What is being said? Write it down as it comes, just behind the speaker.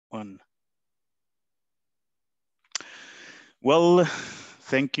One. Well,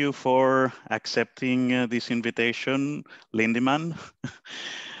 thank you for accepting this invitation, LindyMan.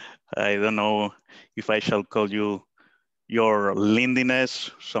 I don't know if I shall call you your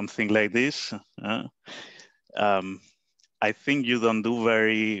Lindiness, something like this. Um, I think you don't do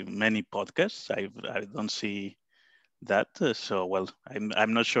very many podcasts. I don't see that. So, well,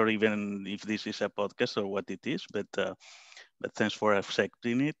 I'm not sure even if this is a podcast or what it is, but thanks for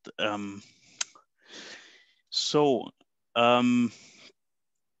accepting it. So, um,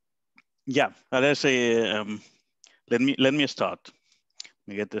 yeah, let's say let me start. Let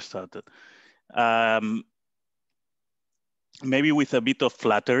me get this started. Um, Maybe with a bit of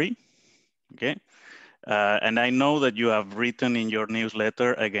flattery, okay? And I know that you have written in your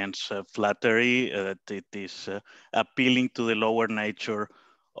newsletter against flattery, that it is appealing to the lower nature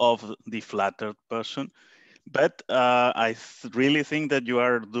of the flattered person. But I really think that you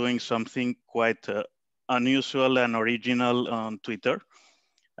are doing something quite unusual and original on Twitter.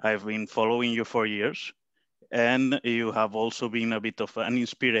 I've been following you for years, and you have also been a bit of an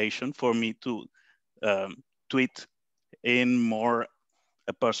inspiration for me to tweet in more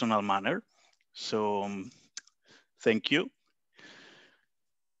a personal manner. So thank you.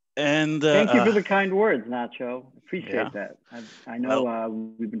 And Thank you for the kind words, Nacho. yeah, Appreciate that. I know well,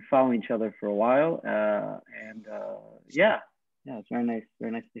 we've been following each other for a while, and yeah, yeah, it's very nice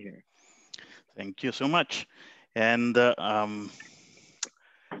to hear. thank you so much. And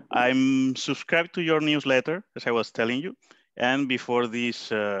I'm subscribed to your newsletter, as I was telling you. And before this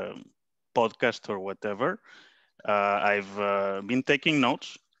podcast or whatever, I've been taking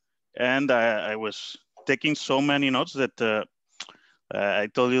notes, and I was taking so many notes that I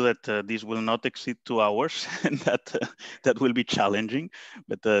told you that this will not exceed 2 hours, and that will be challenging.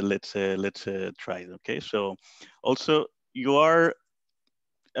 But let's try it. Okay. So, also you are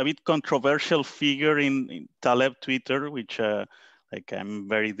a bit controversial figure in Taleb Twitter, which like I'm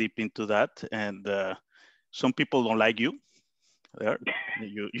very deep into that, and some people don't like you. There,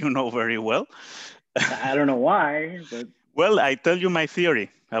 you know very well. I don't know why, but Well, I tell you my theory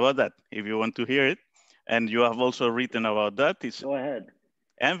about that if you want to hear it, and you have also written about that. It's go ahead.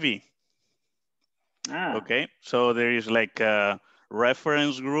 envy. Ah, Okay, so there is like a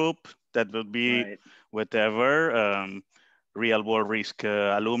reference group that will be right. whatever real world risk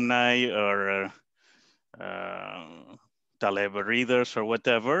alumni or uh, Taleb readers or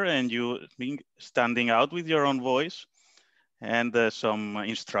whatever, and you being standing out with your own voice, and some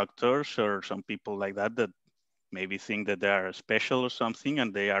instructors or some people like that that maybe think that they are special or something,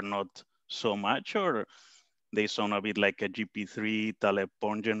 and they are not so much, or they sound a bit like a GP3 Taleb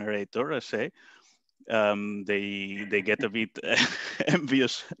porn generator, I say. They get a bit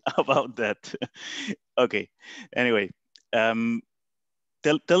envious about that. Okay. Anyway, um,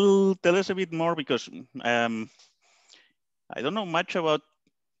 tell us a bit more, because I don't know much about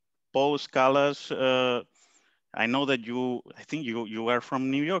Paul Scala's. I know that I think you are from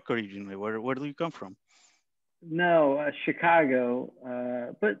New York originally. Where do you come from? No, Chicago,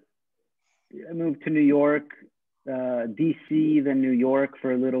 but I moved to New York, DC, then New York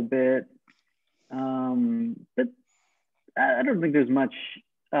for a little bit. But I don't think there's much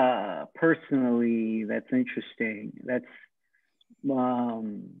personally that's interesting. That's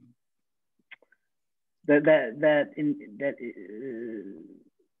um,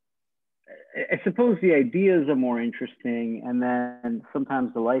 I suppose the ideas are more interesting, and then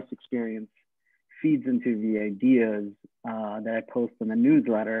sometimes the life experience feeds into the ideas that I post in the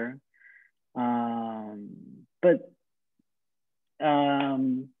newsletter. But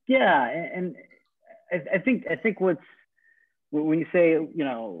yeah, and I think what's when you say I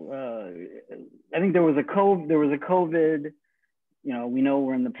think there was a COVID. We know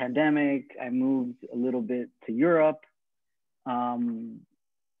we're in the pandemic. I moved a little bit to Europe. Um,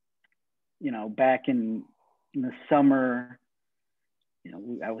 back in the summer,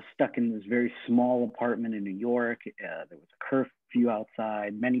 I was stuck in this very small apartment in New York. There was a curfew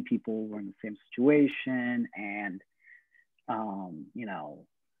outside. Many people were in the same situation, and it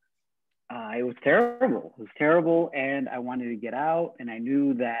was terrible. It was terrible, and I wanted to get out. And I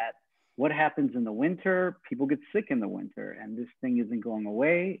knew that what happens in the winter, people get sick in the winter, and this thing isn't going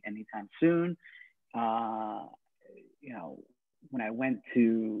away anytime soon. Uh, when I went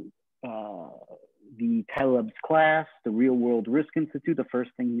to the Taleb's class, the Real World Risk Institute, the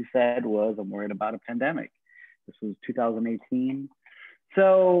first thing he said was, "I'm worried about a pandemic." This was 2018.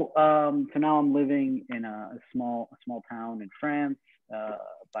 So now I'm living in a small town in France,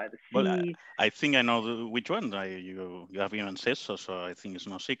 by the Well, sea. I think I know which one. You have even said so, so I think it's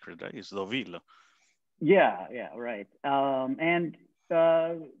no secret, right? It's Deauville. Yeah, yeah, right. And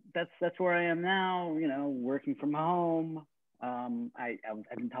that's where I am now. You know, working from home.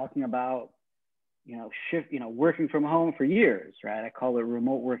 I've been talking about, you know, working from home for years, right? I call it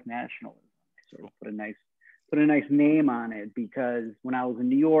remote work nationalism. I sort of put a nice name on it, because when I was in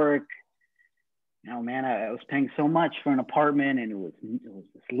New York, you know, man, I was paying so much for an apartment, and it was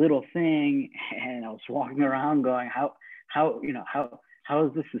this little thing, and I was walking around going, how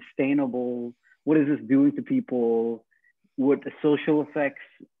is this sustainable? What is this doing to people? What the social effects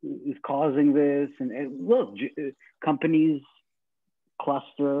is causing this? And look, companies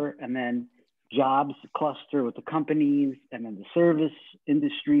cluster, and then jobs cluster with the companies, and then the service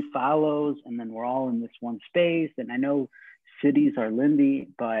industry follows, and then we're all in this one space. And I know cities are Lindy,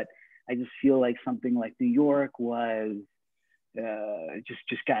 but I just feel like something like New York was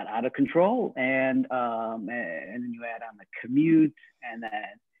just got out of control, and then you add on the commute, and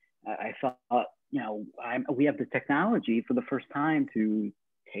then I thought, you know, we have the technology for the first time to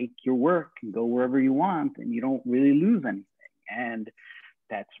take your work and go wherever you want, and you don't really lose anything. And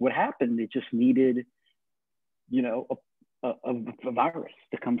that's what happened. It just needed, you know, a virus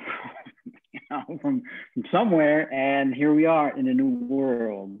to come from, you know, from somewhere, and here we are in a new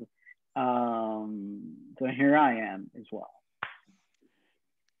world. So here I am as well.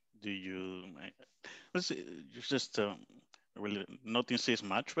 Do you just really not insist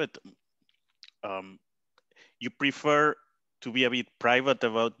much, but you prefer to be a bit private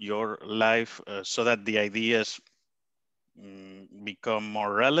about your life so that the ideas become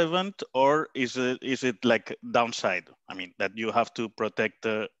more relevant, or is it like downside? I mean, that you have to protect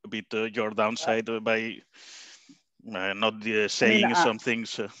a bit your downside by not saying some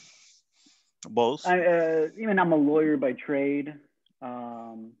things. Both. Even I'm a lawyer by trade,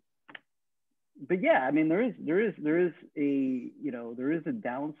 but yeah, I mean, there is a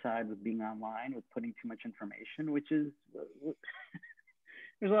downside with being online, with putting too much information, which is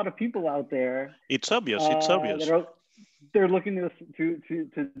there's a lot of people out there. It's obvious. It's obvious. They're looking to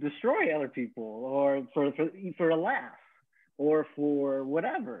destroy other people, or for a laugh, or for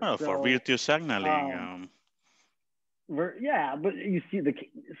whatever. Oh, so, for virtue signaling. Yeah, but you see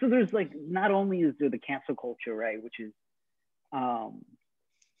so there's like, not only is there the cancel culture, right, which is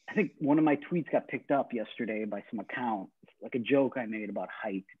I think one of my tweets got picked up yesterday by some account, like a joke I made about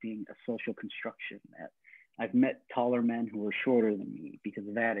height being a social construction, that I've met taller men who were shorter than me because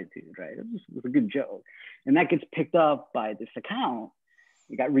of attitude, right? It was a good joke. And that gets picked up by this account.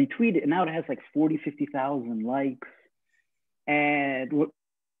 It got retweeted, and now it has like 40,000-50,000 likes. And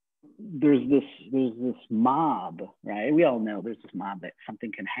there's this mob, right? We all know there's this mob that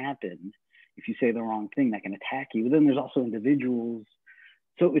something can happen if you say the wrong thing that can attack you. But then there's also individuals,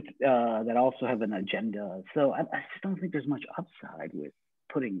 so it's that also have an agenda. So I just don't think there's much upside with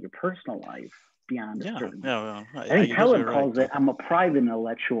putting your personal life beyond a certain. Yeah, I think Taleb calls it, I'm a private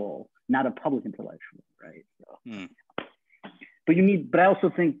intellectual, not a public intellectual, right? So, but I also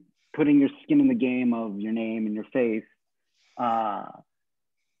think putting your skin in the game of your name and your face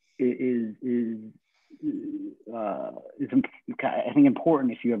is I think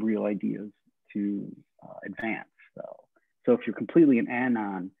important if you have real ideas to advance. So if you're completely an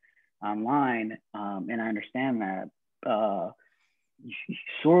anon online, and I understand that, you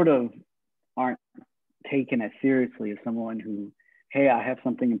sort of aren't taken as seriously as someone who, hey, I have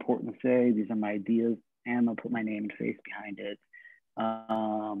something important to say, these are my ideas, and I'll put my name and face behind it.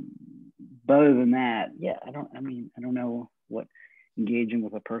 But other than that, yeah, I don't know what engaging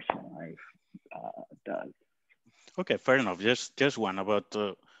with a personal life does. Okay, fair enough. Just one about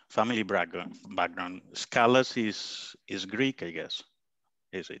family background. Scalas is Greek, I guess.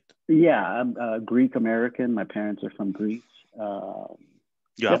 Is it? Yeah, I'm Greek American. My parents are from Greece.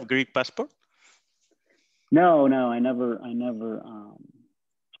 You have Greek passport? No, I never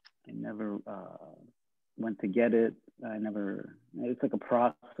went to get it. It's like a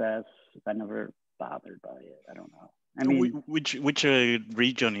process. I never bothered by it. I don't know. I mean, which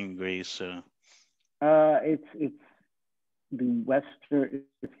region in Greece? It's the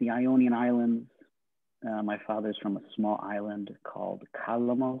it's the Ionian Islands. My father's from a small island called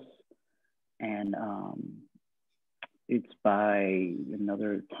Kalamos, and it's by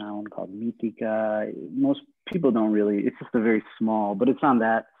another town called Mytika. Most people don't really, it's just a very small, but it's on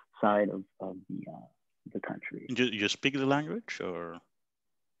that side of the country. You speak the language, or?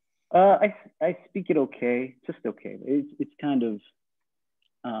 I speak it okay, just okay. It's kind of,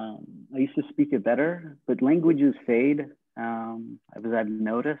 I used to speak it better, but languages fade. As I've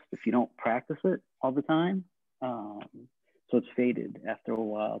noticed, if you don't practice it all the time, so it's faded after a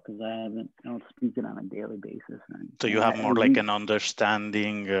while, because I don't speak it on a daily basis. So you have more like an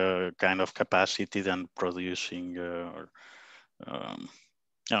understanding kind of capacity than producing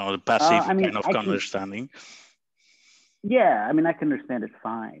The passive I mean, kind of I can, understanding. yeah, I mean, I can understand it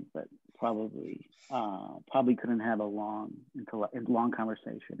fine, but probably couldn't have a long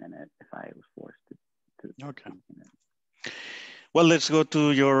conversation in it if I was forced to Okay. in it. Well, let's go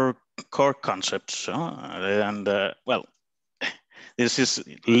to your core concepts. And well, this is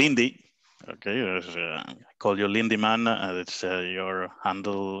Lindy. Okay, I call you LindyMan. It's your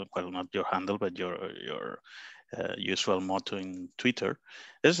handle. Well, not your handle, but your usual motto in Twitter.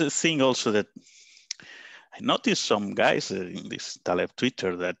 There's a thing also that I noticed some guys in this Taleb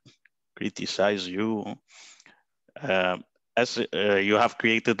Twitter that criticize you uh, as you have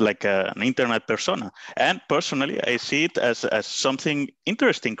created like an internet persona. And personally, I see it as something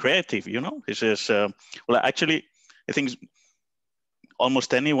interesting, creative. You know, this is well, actually, I think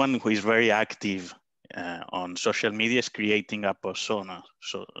almost anyone who is very active on social media is creating a persona.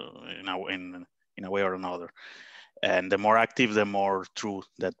 So in a way or another. And the more active, the more true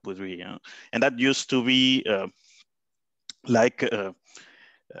that would be. You know? And that used to be like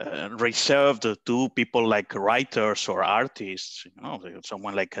reserved to people like writers or artists. You know,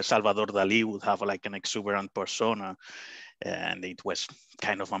 someone like Salvador Dali would have like an exuberant persona, and it was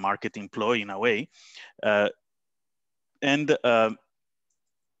kind of a marketing ploy in a way. Uh, and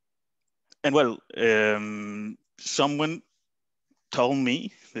well, someone told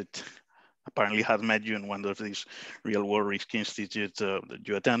me that apparently had met you in one of these real world risk institutes that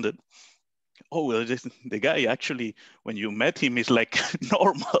you attended. Oh, well, the guy actually, when you met him, is like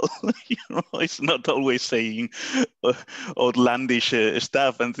normal. You know, it's not always saying uh, outlandish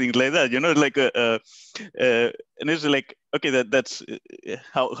stuff and things like that. You know, like and it's like, okay, that's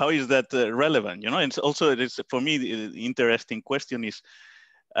how is that relevant? You know, and it's also, it is for me the interesting question is,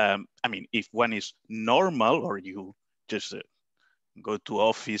 I mean, if one is normal or you just go to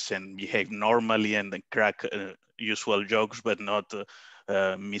office and behave normally and then crack usual jokes, but not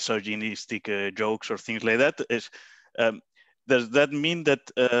misogynistic jokes or things like that. Um, does that mean that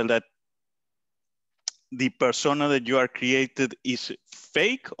that the persona that you are created is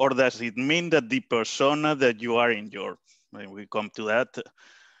fake, or does it mean that the persona that you are in your, when we come to that,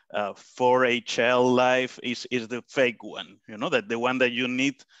 4HL life is the fake one? You know, that the one that you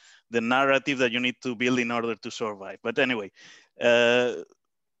need, the narrative that you need to build in order to survive. But anyway, uh,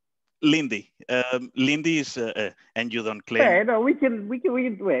 Lindy. Lindy is, and you don't claim. Hey, no, wait.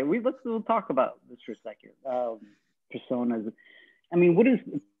 We'll talk about this for a second. Personas. I mean, what is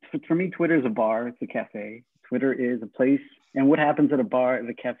for me? Twitter is a bar. It's a cafe. Twitter is a place. And what happens at a bar, at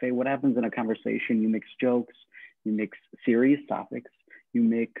a cafe? What happens in a conversation? You mix jokes. You mix serious topics. You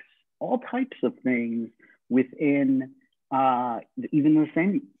mix all types of things within even the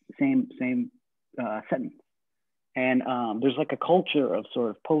same sentence. And there's like a culture of sort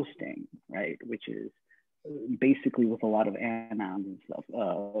of posting, right? Which is basically with a lot of anons and stuff.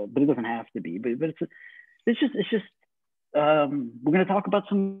 But it doesn't have to be. But it's just we're going to talk about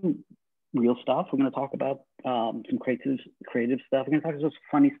some real stuff. We're going to talk about some creative stuff. We're going to talk about some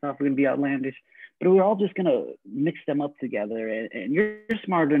funny stuff. We're going to be outlandish, but we're all just going to mix them up together. And you're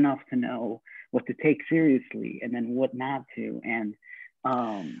smart enough to know what to take seriously and then what not to. And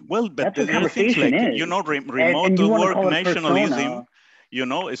well, but that's what the things conversation like, is. you know, remote And you want to work call it nationalism, persona. you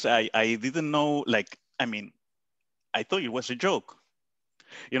know, is I didn't know, like, I mean, I thought it was a joke.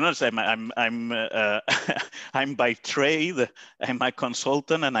 You know, so I'm by trade, I'm a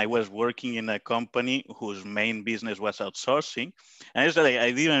consultant, and I was working in a company whose main business was outsourcing. And it's like,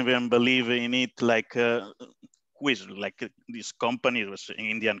 I didn't even believe in it, like, quiz, like this company, it was an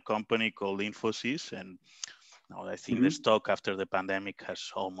Indian company called Infosys. And now I think the stock after the pandemic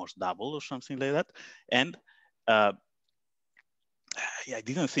has almost doubled or something like that. And uh, I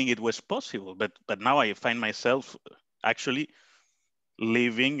didn't think it was possible, but now I find myself actually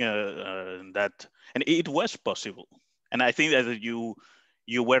living that, and it was possible. And I think that you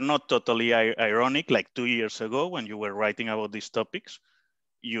were not totally ironic like 2 years ago when you were writing about these topics.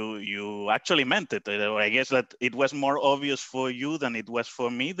 You actually meant it. I guess that it was more obvious for you than it was for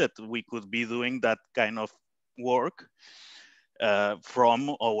me that we could be doing that kind of work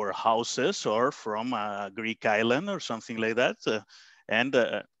from our houses or from a Greek island or something like that. And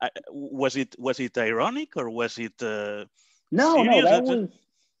was it ironic, or was it No, serious? that was,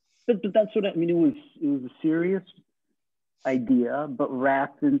 but that's what I mean. It was a serious idea, but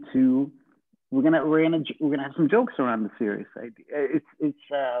wrapped into we're gonna have some jokes around the serious idea.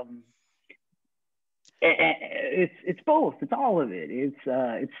 It's both. It's all of it.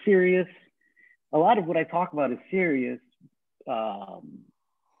 It's serious. A lot of what I talk about is serious,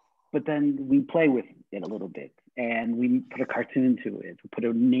 but then we play with it a little bit, and we put a cartoon to it. We put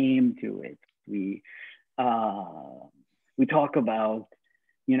a name to it. Uh, we We talk about,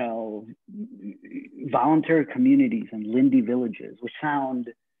 you know, voluntary communities and Lindy villages, which sound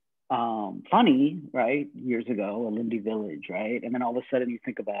funny, right? Years ago, a Lindy village, right? And then all of a sudden you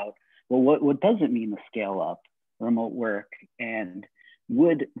think about, well, what does it mean to scale up remote work? And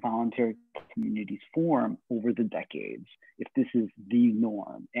would voluntary communities form over the decades if this is the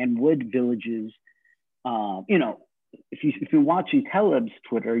norm? And would villages, you know, if you're watching Taleb's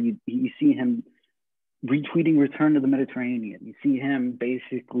Twitter, you see him retweeting Return to the Mediterranean. You see him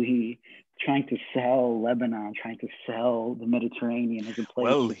basically trying to sell Lebanon, trying to sell the Mediterranean as a place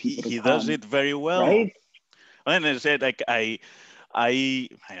Well, for people to he come, does it very well. right? And I said, like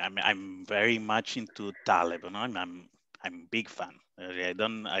I'm very much into Taleb. You know? I'm a big fan. I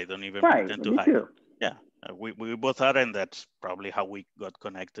don't even Right, pretend to me hide it. too. Yeah, we both are, and that's probably how we got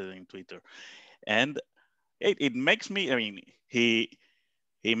connected in Twitter. And it makes me. I mean,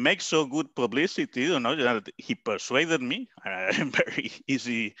 he makes so good publicity, you know, that he persuaded me. I'm very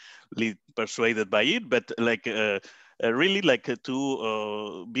easily persuaded by it, but like really like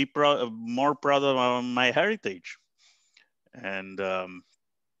to be more proud of my heritage. And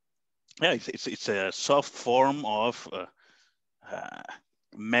yeah, it's a soft form of uh,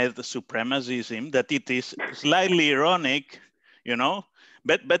 med supremacism that it is slightly ironic, you know,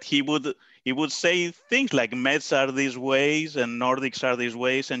 but he would say things like Meds are these ways and Nordics are these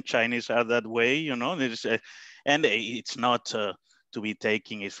ways and Chinese are that way, you know. And it's not to be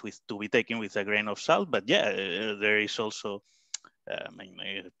taken with a grain of salt, but yeah, there is also I mean,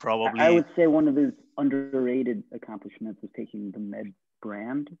 I probably would say one of his underrated accomplishments was taking the Med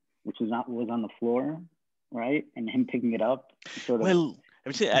brand, which was on the floor, right, and him picking it up, sort of well. I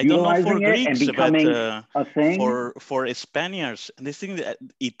would say I don't know for utilizing it and Greeks, but becoming a thing. for Spaniards, and the thing that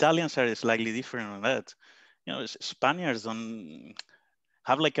Italians are slightly different on that. You know, Spaniards don't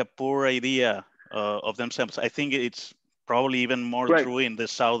have like a poor idea of themselves. I think it's probably even more Right, true in the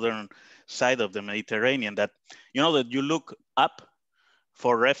southern side of the Mediterranean, that you know that you look up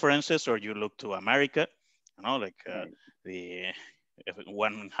for references or you look to America, you know, like right, the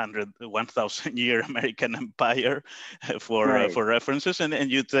 1,000 year American empire right. for references,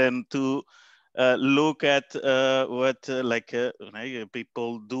 and you tend to look at what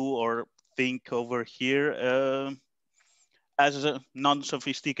people do or think over here as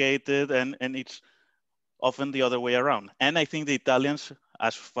non-sophisticated, and it's often the other way around. And I think the Italians,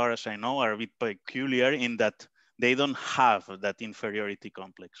 as far as I know, are a bit peculiar in that they don't have that inferiority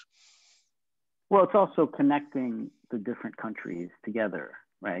complex. Well, it's also connecting the different countries together,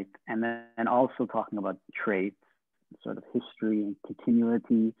 right? And then also talking about traits, sort of history and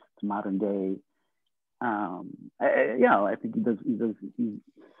continuity to modern day. I think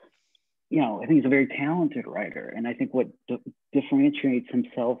I think he's a very talented writer. And I think what differentiates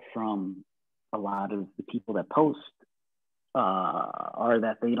himself from a lot of the people that post are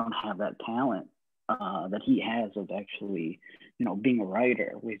that they don't have that talent that he has of actually, being a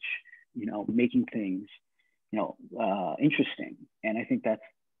writer, which, making things, interesting. And I think that's,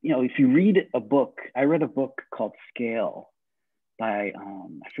 if you read a book, I read a book called Scale by,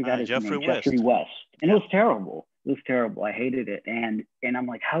 I forgot his Jeffrey name, West. Jeffrey West. And Yeah. it was terrible. It was terrible. I hated it. And I'm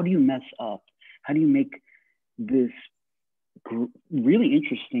like, how do you mess up? How do you make this really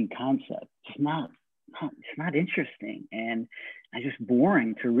interesting concept? It's not interesting, and it's just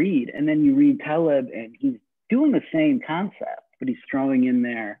boring to read. And then you read Taleb, and he's doing the same concept, but he's throwing in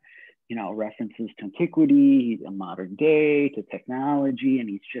there, references to antiquity, a modern day, to technology, and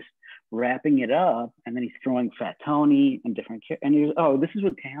he's just wrapping it up. And then he's throwing Fat Tony and different, and you're, oh, this is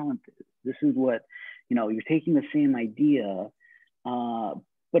what talent is. This is what, you're taking the same idea,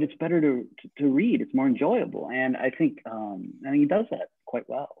 but it's better to read. It's more enjoyable, and I think he does that quite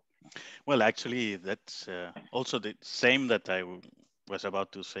well. Well, actually, that's also the same that I was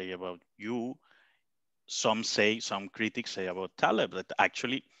about to say about you. Some critics say about Taleb that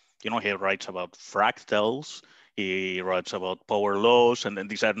actually, he writes about fractals, he writes about power laws, and then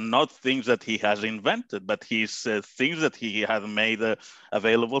these are not things that he has invented, but he's things that he has made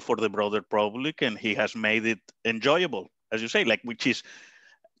available for the broader public, and he has made it enjoyable, as you say, like, which is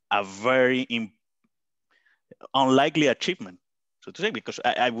a very unlikely achievement, so to say, because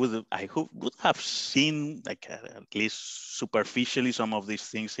I would have seen, like, at least superficially, some of these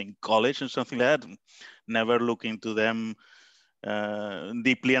things in college and something like that, never look into them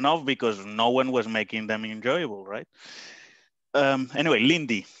deeply enough because no one was making them enjoyable, right? Anyway,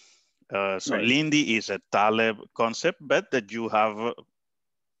 Lindy. So Right. Lindy is a Taleb concept, but that you have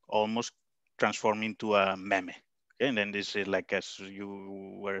almost transformed into a meme. Okay? And then this is like, as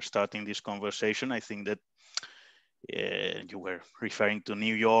you were starting this conversation, I think that you were referring to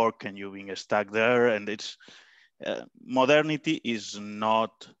New York and you being stuck there, and it's modernity is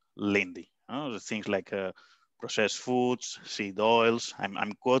not Lindy. Things like processed foods, seed oils.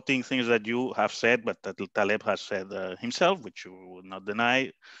 I'm quoting things that you have said, but that Taleb has said himself, which you would not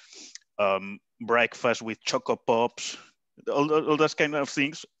deny. Breakfast with choco pops, all those kind of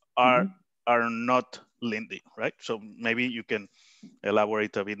things are not Lindy, right? So maybe you can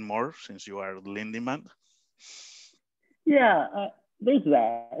elaborate a bit more since you are LindyMan. Yeah, there's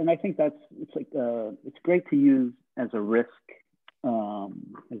that, and I think it's great to use as a risk, as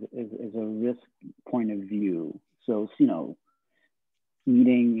a risk point of view. So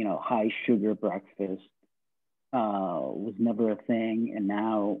eating high sugar breakfast was never a thing, and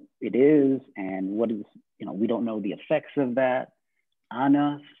now it is. And what is we don't know the effects of that on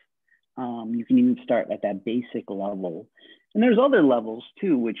us. You can even start at that basic level. And there's other levels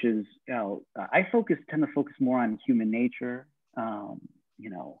too, which is, I tend to focus more on human nature.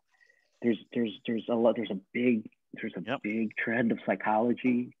 There's a big trend of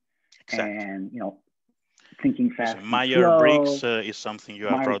psychology, exactly. And thinking fast and Myers-Briggs is something you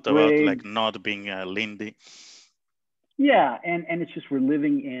have wrote about, like not being Lindy. Yeah, and it's just we're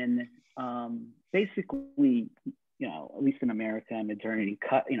living in basically, at least in America, modernity,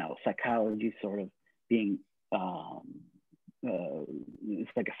 psychology sort of being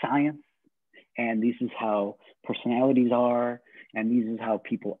it's like a science, and this is how personalities are, and this is how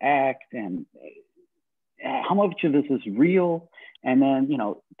people act, and how much of this is real. And then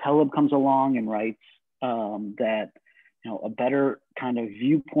Taleb comes along and writes that a better kind of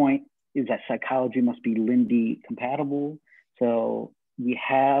viewpoint is that psychology must be Lindy compatible. So we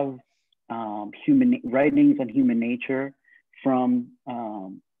have human writings on human nature from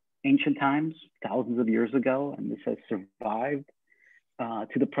ancient times, thousands of years ago, and this has survived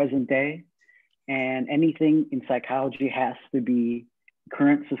to the present day. And anything in psychology has to be,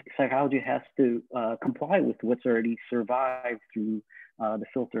 current psychology has to comply with what's already survived through the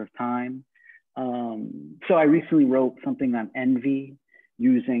filter of time. So I recently wrote something on envy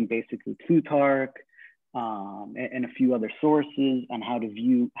using basically Plutarch and a few other sources on how they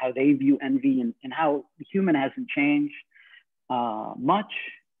view envy, and how the human hasn't changed much,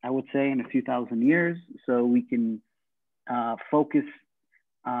 I would say, in a few thousand years. So we can focus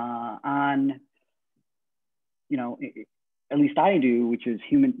on, at least I do, which is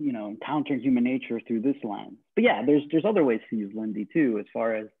encountering human nature through this lens. But yeah, there's other ways to use Lindy too, as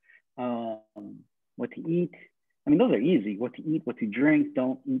far as what to eat. I mean, those are easy. What to eat, what to drink.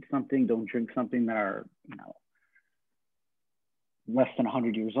 Don't eat something, don't drink something that are, less than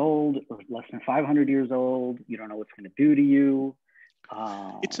 100 years old or less than 500 years old. You don't know what's going to do to you.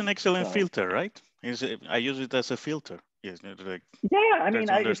 It's an excellent filter, right? I use it as a filter. Yes, yeah, I mean,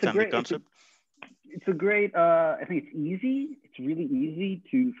 understand the concept. It's a great, I think it's easy. It's really easy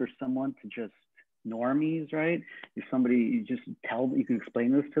for someone to just normies, right? If somebody, you can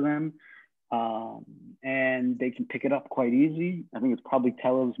explain this to them. And they can pick it up quite easy. I think it's probably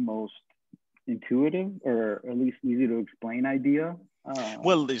Taleb's most intuitive, or at least easy to explain idea.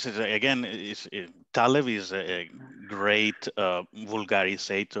 Well, this is again, Taleb is a great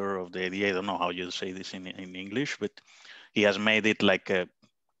vulgarizator of the idea. I don't know how you say this in English, but he has made it like a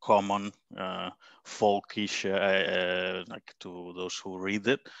common folkish, like to those who read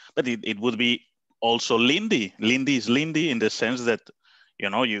it. But it would be also Lindy. Lindy is Lindy in the sense that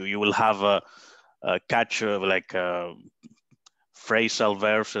you will have a catch of like phrasal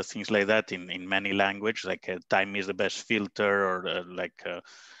verbs or things like that in many languages, like time is the best filter, or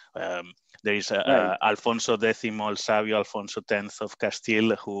there is right. Alfonso X, El Sabio Alfonso X of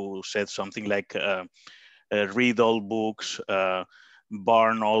Castile, who said something like read all books,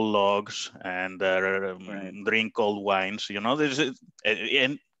 burn all logs, and Right. drink all wines.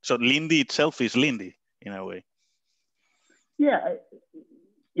 And so Lindy itself is Lindy in a way. Yeah,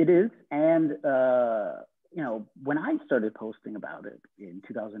 it is. And when I started posting about it in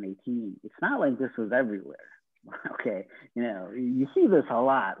 2018, it's not like this was everywhere. Okay, you see this a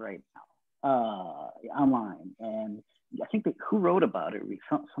lot right now online, and I think who wrote about it?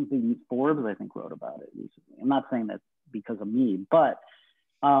 Something Forbes, I think, wrote about it recently. I'm not saying that because of me, but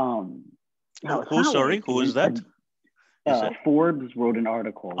who? Sorry, like, who is that? Forbes wrote an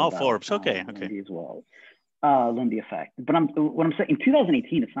article. Oh, Forbes. Okay. Lindy as well. Lindy effect. But what I'm saying, in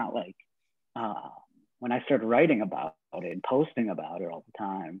 2018, it's not like when I started writing about it and posting about it all the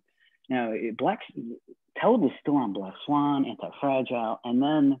time. Taleb was still on Black Swan, Anti-Fragile, and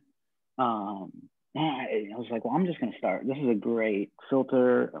then I was like, well, I'm just going to start. This is a great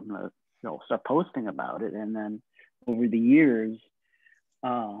filter. I'm going to start posting about it. And then over the years,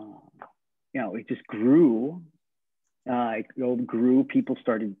 it just grew. It grew. People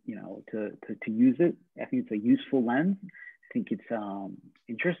started, to use it. I think it's a useful lens. I think it's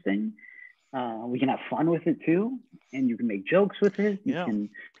interesting. We can have fun with it too, and you can make jokes with it. You Yeah. can.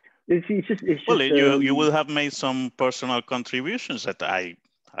 It's Well, just. you will have made some personal contributions that I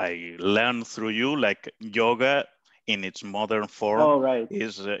learned through you, like yoga in its modern form Oh, right.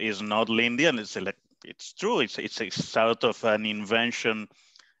 is not Lindy, and it's true. It's a sort of an invention,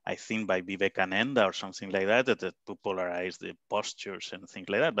 I think, by Vivekananda or something like that, that popularized the postures and things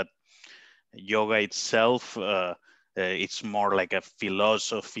like that. But yoga itself, it's more like a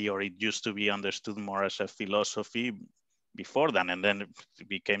philosophy, or it used to be understood more as a philosophy before then, and then it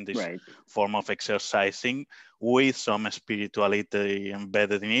became this Right. form of exercising with some spirituality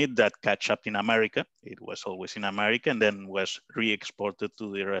embedded in it that catch up in America. It was always in America, and then was re-exported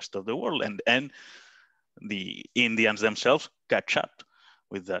to the rest of the world, and the Indians themselves catch up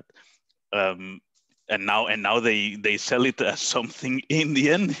with that. Um, and now they sell it as something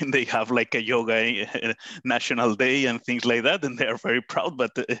Indian, and they have like a yoga national day and things like that, and they are very proud.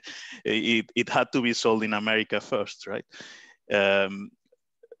 But it had to be sold in America first, right? Um,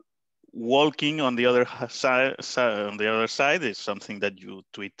 Walking on the other side is something that you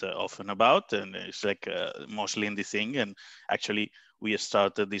tweet often about, and it's like mostly in the thing. And actually, we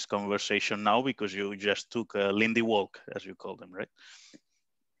started this conversation now because you just took a Lindy walk, as you call them, right?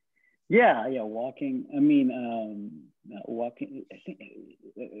 Yeah, yeah. Walking. I mean, walking. I think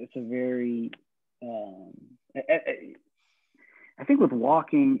it's a very. Um, I think with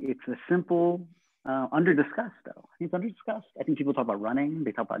walking, it's a simple, under discussed though. I think it's under discussed. I think people talk about running,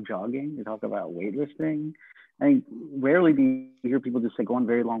 they talk about jogging, they talk about weightlifting. I think rarely do you hear people just say go on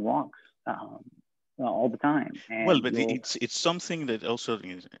very long walks all the time, and Well, but you'll it's something that also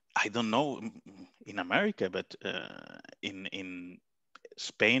I don't know in America, but in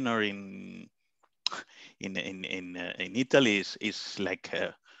Spain or in Italy is like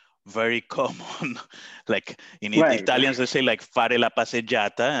very common. Like in right, Italians, they say like fare la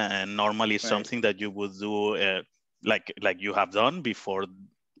passeggiata, and normally it's right, something that you would do like you have done before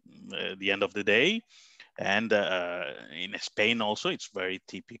the end of the day. And in Spain also, it's very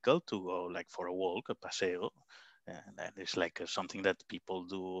typical to go like for a walk, a paseo, and it's like something that people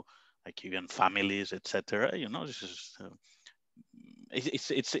do, like even families, etc. This is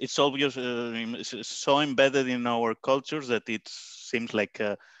it's obvious. It's so embedded in our cultures that it seems like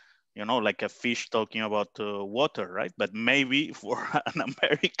like a fish talking about water, right? But maybe for an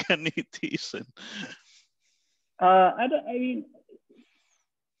American it isn't. I mean,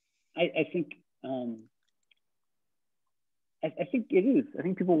 I think I think it is. I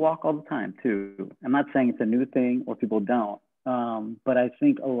think people walk all the time too. I'm not saying it's a new thing or people don't, but I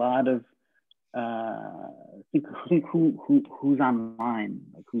think a lot of think who's online,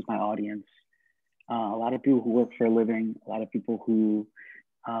 like who's my audience. A lot of people who work for a living, a lot of people who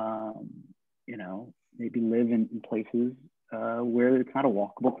um, maybe live in places where it's not a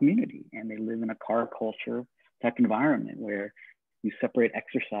walkable community, and they live in a car culture type environment where you separate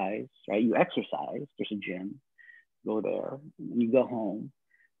exercise, right? You exercise. There's a gym, go there, and you go home.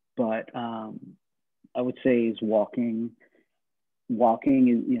 But I would say is walking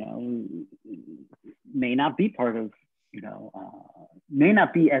is may not be part of may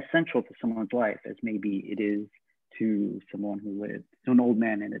not be as central to someone's life as maybe it is to someone who lives to an old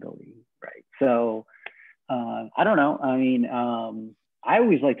man in Italy, right? So I don't know. I mean, I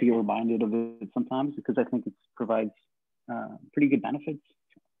always like to get reminded of it sometimes because I think it provides pretty good benefits.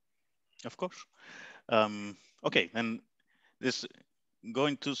 Of course. Okay, and this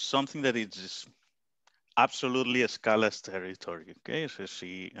going to something that is absolutely Scala's territory. Okay, so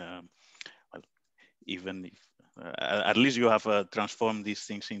she, well, even if at least you have transformed these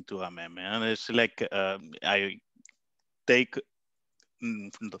things into a meme, and it's like I take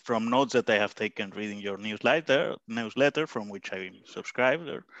from notes that I have taken reading your newsletter from which I subscribe.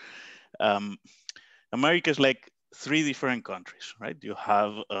 Um, America is like three different countries, right? You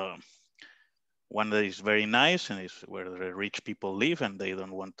have one that is very nice and is where the rich people live and they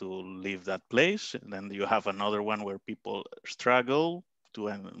don't want to leave that place. And then you have another one where people struggle to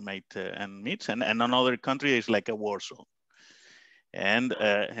make end meets, and another country is like a war zone. And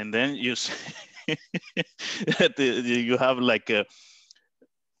then you that you have like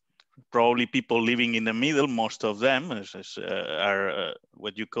probably people living in the middle. Most of them are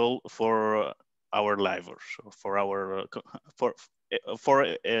what you call for our livers, or for our for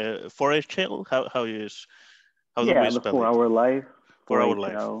a shell. How do we Yeah, the spell it? 4 hour life, For 4 our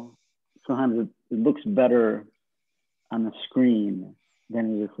life. Sometimes it looks better on the screen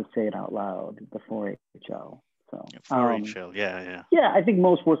than it is to say it out loud, the 4HL. So For Rachel, yeah. yeah, I think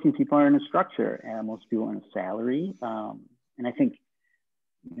most working people are in a structure, and most people are in a salary. And I think,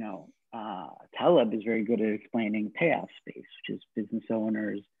 Taleb is very good at explaining payoff space, which is business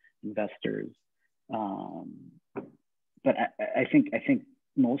owners, investors. Um, but I think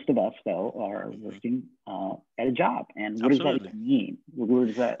most of us though are working at a job, and what does that Absolutely. even mean? Where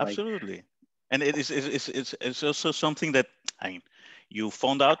does that like? Absolutely. And it's also something that, I mean, you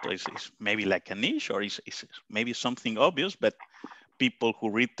found out is maybe like a niche, or is maybe something obvious, but people who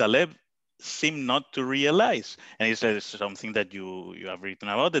read Taleb seem not to realize. And it's something that you have written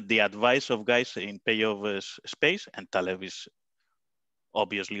about, that the advice of guys in payoff space, and Taleb is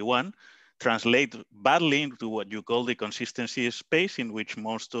obviously one, translate badly into what you call the consistency space, in which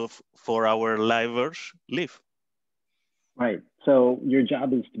most of 4-hour livers live. Right. So your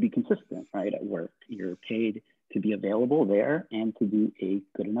job is to be consistent, right? At work, you're paid to be available there and to do a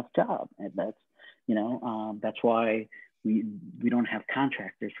good enough job, and that's why we don't have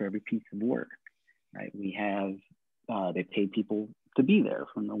contractors for every piece of work, right? We have they pay people to be there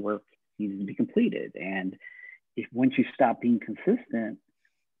when the work needs to be completed, and if once you stop being consistent,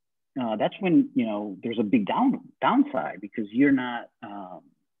 that's when there's a big downside, because you're not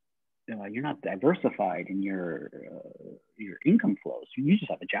diversified in your income flows. You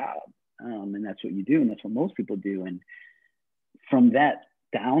just have a job, and that's what you do, and that's what most people do. And from that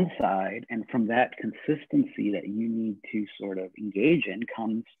downside and from that consistency that you need to sort of engage in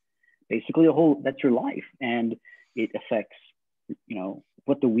comes basically that's your life, and it affects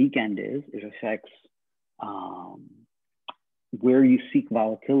what the weekend is. It affects where you seek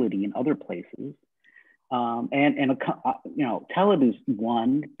volatility in other places. Taleb is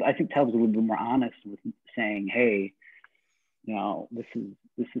one. I think Taleb is a little bit more honest with saying, "Hey, this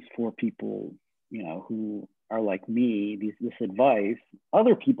is for people, who are like me. This advice.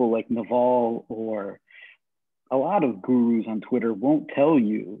 Other people like Naval or a lot of gurus on Twitter won't tell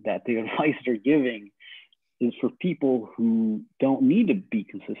you that the advice they're giving is for people who don't need to be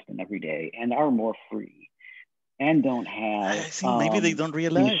consistent every day and are more free and don't have I think maybe they don't the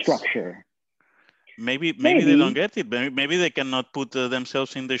realize. structure." Maybe they don't get it. Maybe they cannot put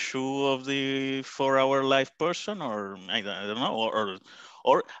themselves in the shoe of the 4-hour life person, or I don't know,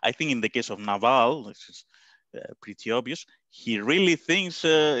 or I think in the case of Naval, this is pretty obvious. He really thinks,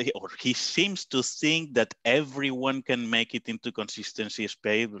 or he seems to think, that everyone can make it into consistency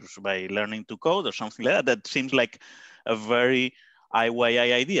space by learning to code or something like that. That seems like a very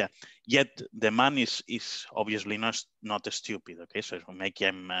IYI idea. Yet the man is obviously not stupid. Okay, so make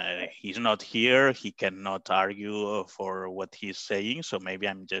him. He's not here. He cannot argue for what he's saying. So maybe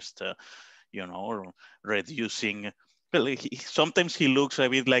I'm just, reducing. Well, sometimes he looks a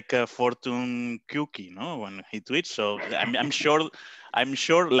bit like a fortune cookie, no, when he tweets. So I'm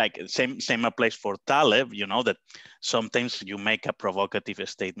sure, like same applies for Taleb. That sometimes you make a provocative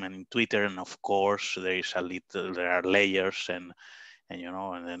statement in Twitter, and of course there are layers, and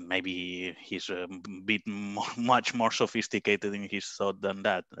then maybe he's a bit much more sophisticated in his thought than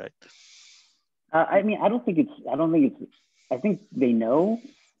that, right? I mean, I think they know.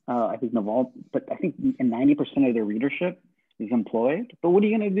 I think Naval, but I think 90% of their readership is employed. But what are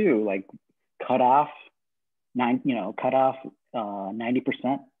you going to do? Like cut off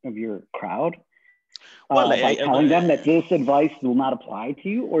 90% of your crowd by telling them that this advice will not apply to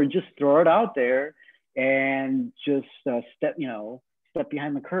you, or just throw it out there and just step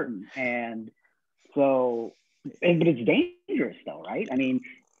behind the curtain. And so, but it's dangerous though, right? I mean,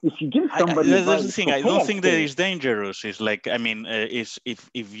 if you give somebody there's the thing. I don't think that is dangerous. It's like, I mean, is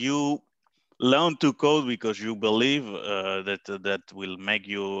if you learn to code because you believe that will make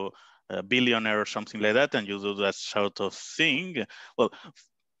you a billionaire or something like that, and you do that sort of thing, well,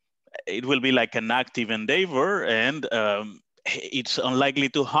 it will be like an active endeavor, and it's unlikely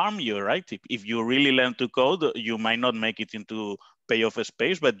to harm you, right? If you really learn to code, you might not make it into payoff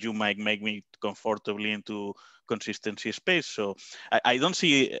space, but you might make me comfortably into consistency space. So I don't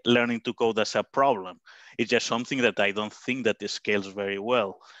see learning to code as a problem. It's just something that I don't think that scales very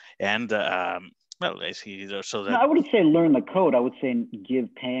well. And well, I see. So that I wouldn't say learn the code. I would say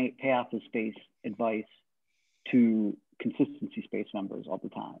give payoff space advice to consistency space members all the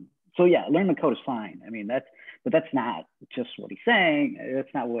time. So yeah, learn the code is fine. I mean, but that's not just what he's saying.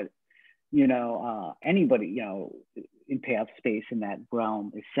 That's not what anybody in payoff space in that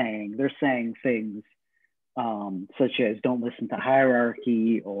realm is saying. They're saying things such as don't listen to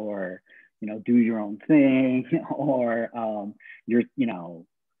hierarchy, or do your own thing, or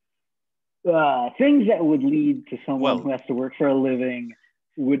things that would lead to someone who has to work for a living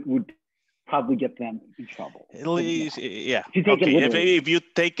would probably get them in trouble. Yeah. If you take it Okay. literally. If you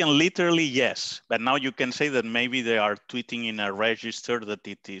taken literally, yes. But now you can say that maybe they are tweeting in a register that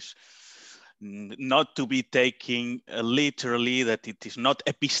it is not to be taken literally, that it is not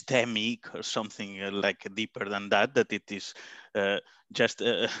epistemic or something like deeper than that, that it is just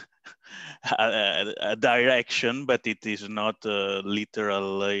a direction, but it is not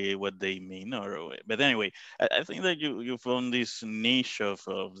literally what they mean. But anyway, I think that you found this niche of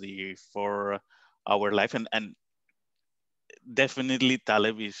the 4-hour life, and definitely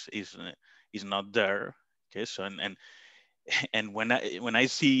Taleb is not there. Okay, so and when I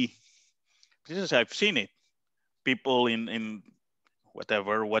see this, I've seen it. People in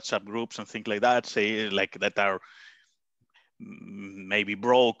whatever WhatsApp groups and things like that say like that are maybe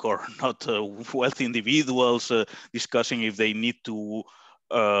broke or not wealthy individuals discussing if they need to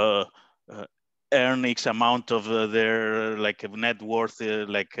uh, uh, earn X amount of their like net worth,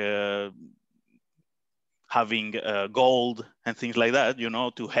 having gold and things like that,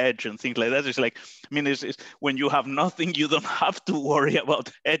 to hedge and things like that. It's like, I mean, it's when you have nothing, you don't have to worry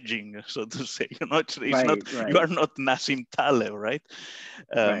about hedging, so to say. It's not, you are not Nassim Taleb, right?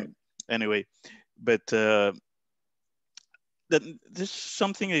 Right. Anyway, but that this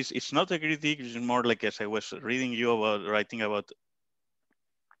something is, it's not a critique. It's more like, as I was reading you about, writing about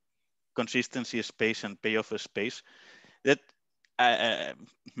consistency space and payoff space, that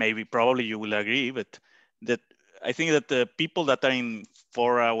maybe probably you will agree, but that I think that the people that are in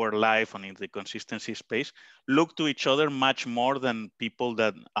 4-hour life and in the consistency space look to each other much more than people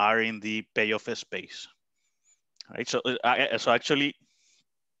that are in the payoff space, right? So, so actually,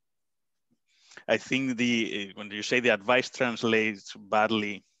 I think when you say the advice translates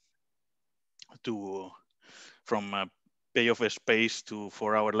badly to from payoff space to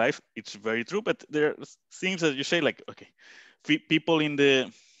 4-hour life, it's very true. But there are things that you say like, okay, people in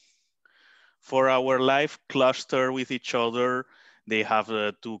the 4-hour life cluster with each other. They have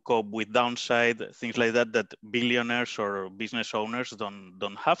to cope with downside, things like that, that billionaires or business owners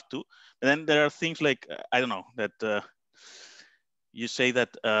don't have to. And then there are things like, I don't know, that you say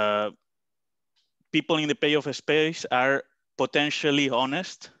that people in the payoff space are potentially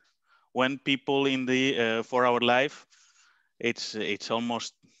honest, when people in the 4-hour life, it's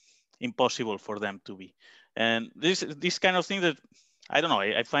almost impossible for them to be. And this kind of thing that, I don't know,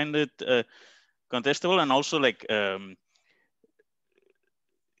 I find it contestable. And also like in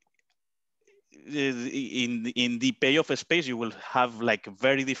the payoff space, you will have like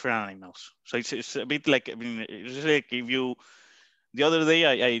very different animals. So it's a bit like, I mean, it's like if you, the other day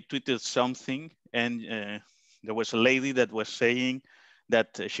I tweeted something, and there was a lady that was saying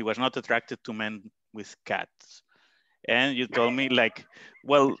that she was not attracted to men with cats. And you told me like,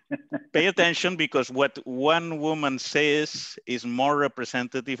 well, pay attention, because what one woman says is more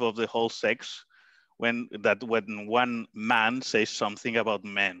representative of the whole sex when one man says something about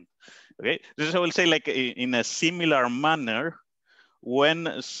men. Okay, this I will say like in a similar manner,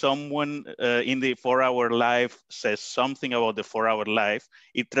 when someone in the 4-hour life says something about the 4-hour life,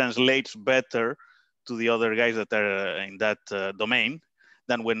 it translates better to the other guys that are in that domain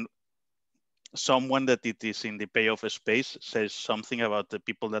than when someone that it is in the payoff space says something about the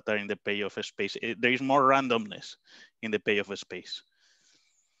people that are in the payoff space. There is more randomness in the payoff space.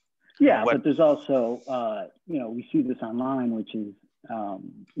 Yeah, but there's also, we see this online, which is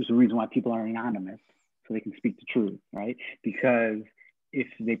there's a reason why people are anonymous, so they can speak the truth, right? Because if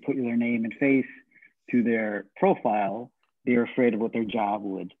they put their name and face to their profile, they're afraid of what their job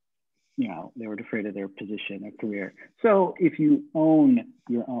would, they were afraid of their position, their career. So if you own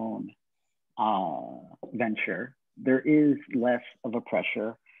your own venture, there is less of a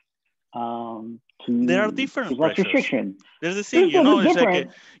pressure there are different less pressures. restriction. There's the thing, it's like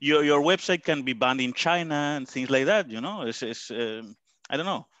your website can be banned in China and things like that. It's I don't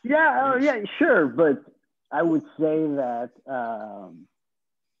know. Yeah, yeah, sure, but I would say that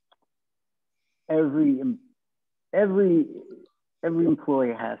every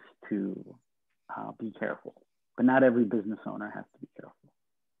employee has to be careful, but not every business owner has to be careful.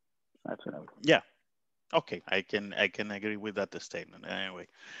 That's what I would say. Yeah. Okay, I can agree with that statement. Anyway,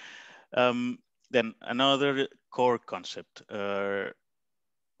 then another core concept,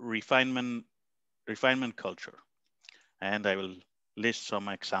 refinement culture, and I will list some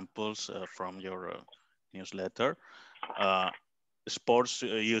examples from your newsletter. Sports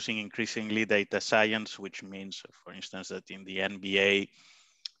using increasingly data science, which means, for instance, that in the NBA,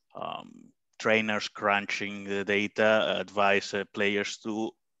 trainers crunching the data advise players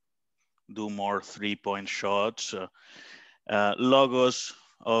to do more 3-point shots. Logos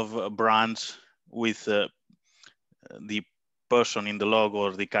of brands with the person in the logo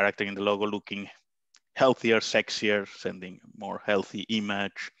or the character in the logo looking healthier, sexier, sending more healthy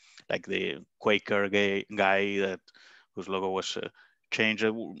image, like the Quaker guy whose logo was changed.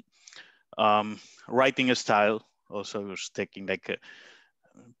 Writing style also was taking like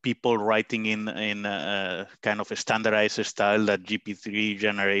people writing in a kind of a standardized style that GP3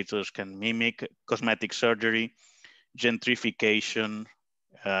 generators can mimic. Cosmetic surgery, gentrification,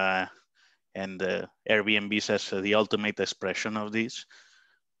 and Airbnb says the ultimate expression of this.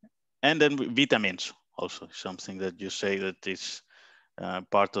 And then vitamins also, something that you say that is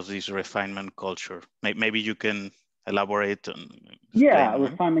part of this refinement culture. Maybe you can elaborate and Yeah,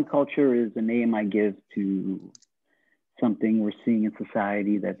 explain. refinement culture is a name I give to something we're seeing in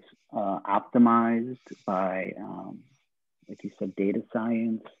society that's optimized by, like you said, data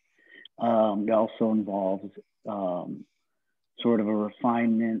science. It also involves sort of a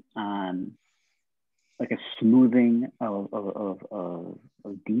refinement on like a smoothing of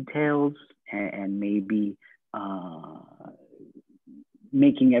details and maybe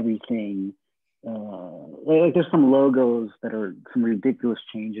making everything like there's some logos that are some ridiculous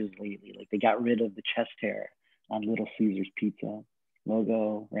changes lately. Like they got rid of the chest hair on Little Caesars pizza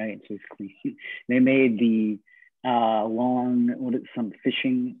logo, right? So it's clean. They made the long some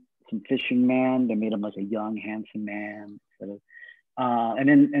fishing man. They made him like a young handsome man. And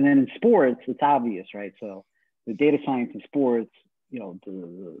then in sports, it's obvious, right? So the data science in sports, you know,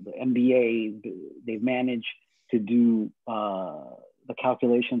 the NBA, they've managed to do the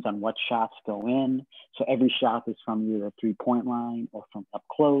calculations on what shots go in. So every shot is from either a 3-point line or from up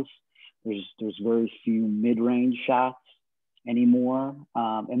close. There's very few mid-range shots anymore,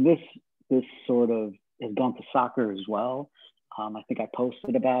 and this sort of has gone to soccer as well. I think I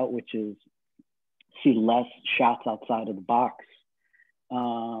posted about, which is see less shots outside of the box.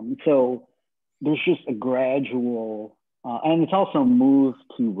 So there's just a gradual, and it's also moved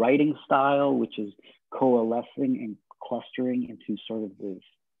to writing style, which is coalescing and clustering into sort of this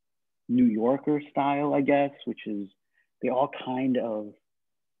New Yorker style, I guess, which is they all kind of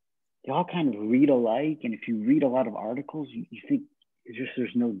read alike. And if you read a lot of articles, you think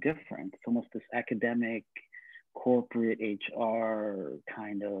there's no difference. It's almost this academic, corporate HR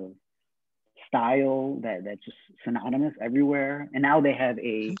kind of style that's just synonymous everywhere. And now they have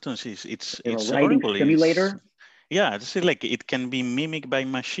Sometimes it's writing horrible. simulator. Yeah, it's like it can be mimicked by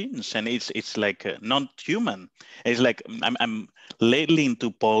machines, and it's like not human. It's like I'm lately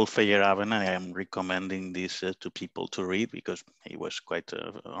into Paul Feyerabend, and I am recommending this to people to read because he was quite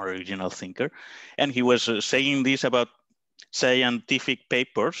an original thinker, and he was saying this about scientific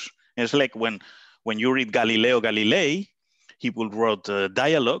papers. It's like when you read Galileo Galilei, he would write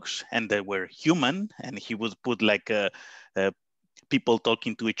dialogues, and they were human, and he would put like people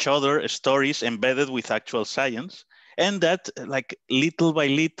talking to each other, stories embedded with actual science. And that like little by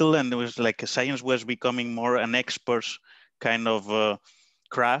little, and it was like science was becoming more an expert kind of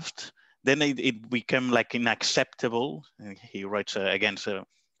craft. Then it became like unacceptable. And he writes against a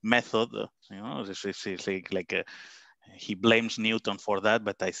method, this is like he blames Newton for that,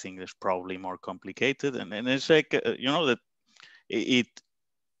 but I think it's probably more complicated. And it's like, that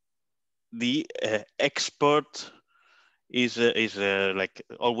the expert is like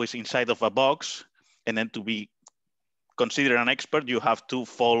always inside of a box, and then to be considered an expert, you have to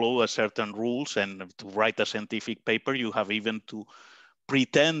follow a certain rules, and to write a scientific paper, you have even to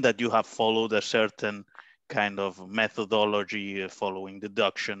pretend that you have followed a certain kind of methodology, following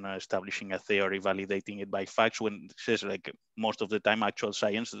deduction, establishing a theory, validating it by facts, when it says like most of the time actual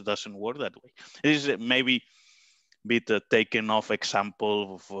science doesn't work that way. This is maybe a bit taken off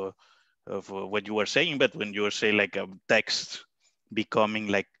example of what you were saying, but when you were saying like a text becoming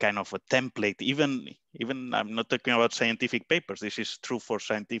like kind of a template, even I'm not talking about scientific papers. This is true for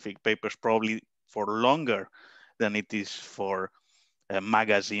scientific papers probably for longer than it is for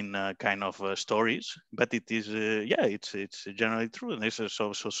magazine kind of stories, but it is it's generally true, and this is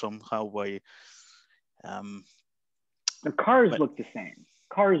also somehow why the cars look the same.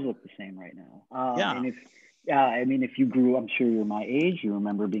 Cars look the same right now. Yeah. And if you grew, I'm sure you're my age, you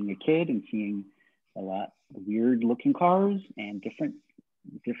remember being a kid and seeing a lot of weird looking cars and different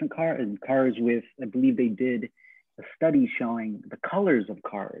cars with, I believe they did a study showing the colors of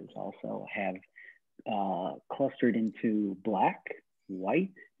cars also have clustered into black,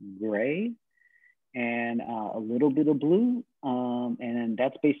 white, gray, and a little bit of blue. And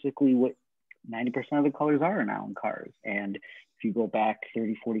that's basically what 90% of the colors are now in cars. And if you go back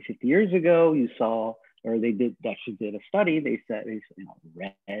 30, 40, 50 years ago, you saw, or they actually did a study, they said,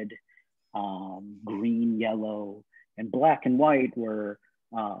 red, green, yellow, and black and white were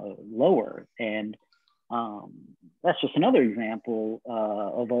lower. And um, that's just another example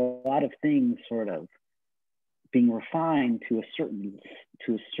of a lot of things sort of being refined to a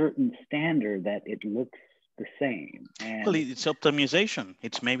certain standard that it looks the same. And well, it's optimization.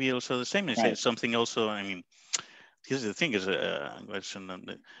 It's maybe also the same. It's right, something also. I mean, here's the thing: is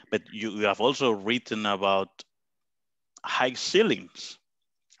question, but you have also written about high ceilings.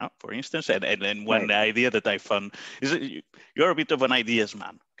 For instance, and one right. idea that I found is that you're a bit of an ideas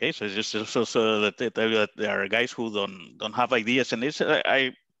man. Okay, so it's just so that they tell you that there are guys who don't have ideas, and it's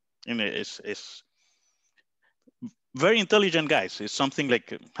very intelligent guys. It's something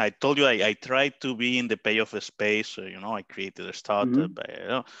like I told you. I tried to be in the payoff space. So, I created a startup,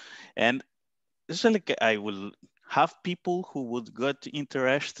 Mm-hmm. and it's like I will have people who would get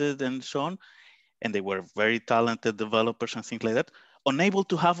interested and so on, and they were very talented developers and things like that, unable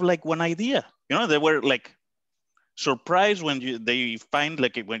to have like one idea. They were like surprised when they find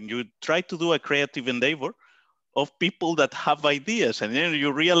like when you try to do a creative endeavor of people that have ideas, and then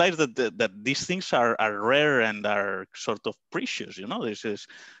you realize that these things are rare and are sort of precious. This is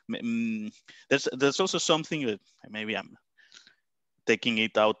there's also something that maybe I'm taking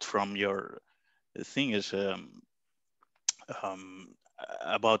it out from your thing is um,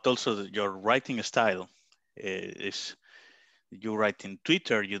 about also your writing style is you write in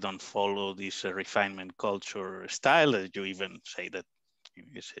Twitter, you don't follow this refinement culture style. You even say that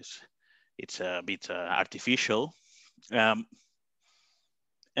it's a bit artificial. Um,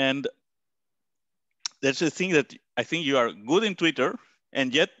 and that's the thing that I think you are good in Twitter,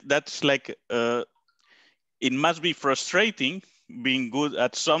 and yet that's like it must be frustrating being good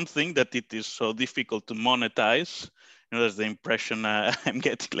at something that it is so difficult to monetize. That's the impression I'm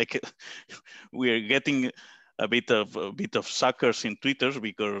getting. Like we're getting a bit of suckers in Twitter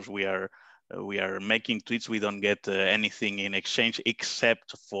because we are making tweets. We don't get anything in exchange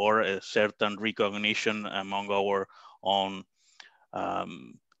except for a certain recognition among our own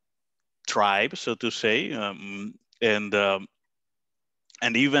um, tribe, so to say. And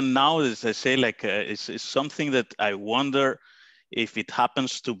even now, as I say, like it's something that I wonder if it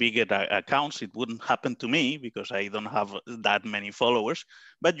happens to bigger accounts. It wouldn't happen to me because I don't have that many followers.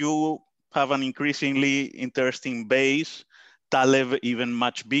 But you have an increasingly interesting base. Taleb even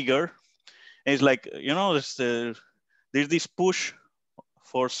much bigger. And it's like there's this push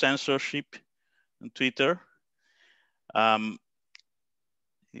for censorship on Twitter. Um,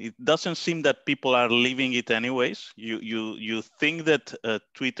 it doesn't seem that people are leaving it anyways. You think that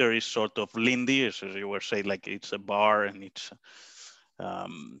Twitter is sort of Lindy, as you were saying, like it's a bar and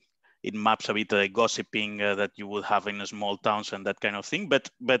um, it maps a bit like gossiping that you would have in small towns and that kind of thing.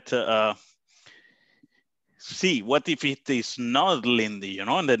 But see, what if it is not Lindy?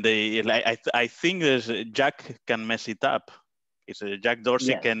 And then I think there's Jack can mess it up. It's Jack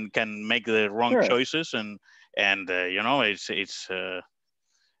Dorsey Yes, can make the wrong sure. choices and it's.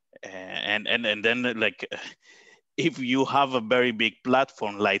 And then like if you have a very big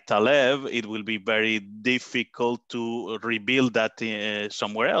platform like Taleb, it will be very difficult to rebuild that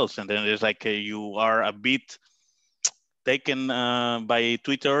somewhere else. And then it's like you are a bit taken by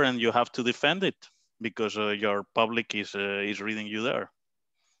Twitter, and you have to defend it because your public is reading you there.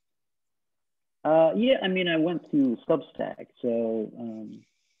 Yeah, I mean, I went to Substack, so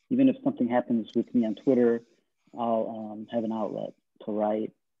even if something happens with me on Twitter, I'll have an outlet to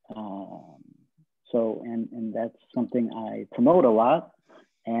write. Um, and that's something I promote a lot,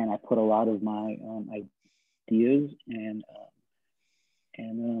 and I put a lot of my ideas and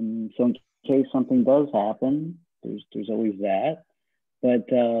so in case something does happen, there's always that. But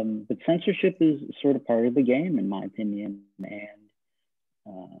censorship is sort of part of the game, in my opinion, and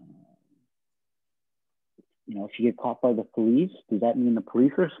uh, if you get caught by the police, does that mean the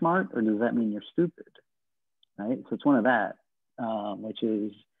police are smart or does that mean you're stupid? Right? So it's one of that, which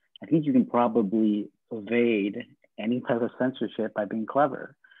is, I think you can probably evade any type of censorship by being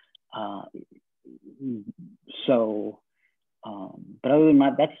clever. Uh, but other than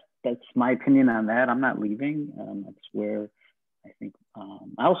that, that's my opinion on that. I'm not leaving. That's where I think.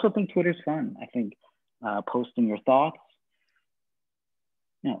 I also think Twitter's fun. I think posting your thoughts.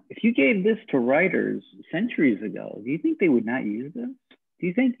 Now, if you gave this to writers centuries ago, do you think they would not use this? Do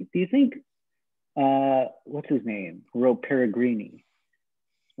you think what's his name? Who wrote Peregrini?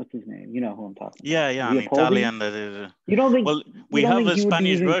 What's his name? You know who I'm talking about. Yeah, an Leopoldi? Italian that is. You don't think Well, you we don't have think a he would be Spanish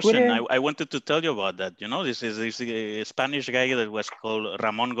using version. Twitter? I wanted to tell you about that. This is a Spanish guy that was called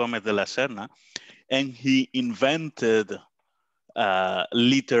Ramon Gomez de la Serna, and he invented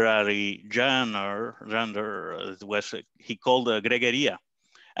literary genre. It was he called Gregeria,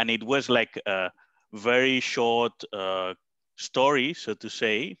 and it was like a very short story, so to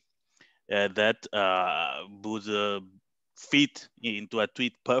say, that would fit into a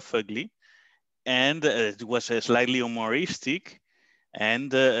tweet perfectly, and it was slightly humoristic,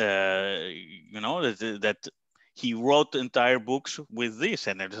 and that he wrote entire books with this.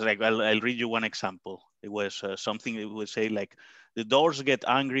 And it's like, I'll read you one example. It was something that would say like, the doors get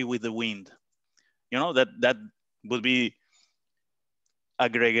angry with the wind. That would be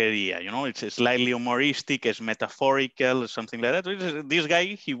agregaria. It's slightly humoristic, it's metaphorical, something like that. This guy,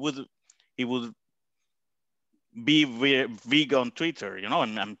 he would be very big on Twitter, and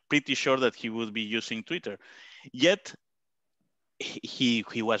I'm pretty sure that he would be using Twitter. Yet he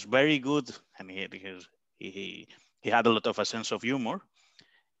was very good, and he had a lot of a sense of humor,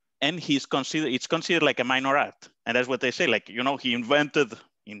 and it's considered like a minor art, and that's what they say. Like, he invented,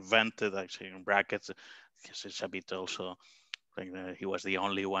 I say in brackets, because it's a bit also like he was the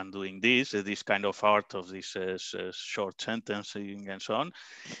only one doing this kind of art of this short sentencing and so on.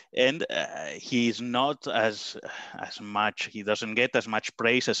 And he's not much, he doesn't get as much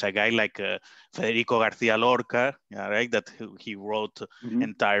praise as a guy like Federico Garcia Lorca, yeah, right? That he wrote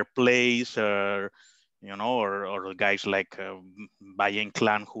entire plays, or guys like Valle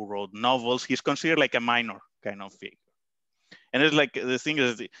Inclán, who wrote novels. He's considered like a minor kind of figure. And it's like, the thing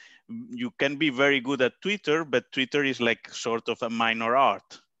is, you can be very good at Twitter, but Twitter is like sort of a minor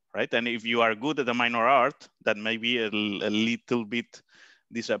art, right? And if you are good at a minor art, that may be a little bit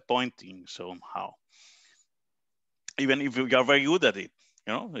disappointing somehow, even if you are very good at it.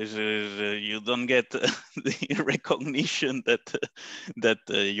 You don't get the recognition that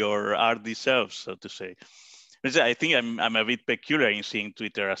your art deserves, so to say. I think I'm a bit peculiar in seeing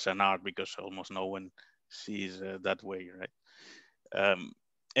Twitter as an art, because almost no one sees that way, right?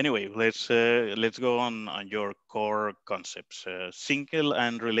 Anyway, let's go on your core concepts, single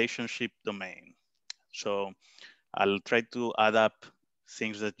and relationship domain. So I'll try to add up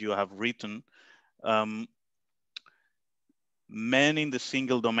things that you have written. Men in the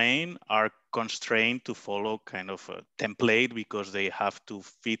single domain are constrained to follow kind of a template because they have to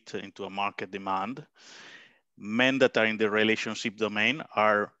fit into a market demand. Men that are in the relationship domain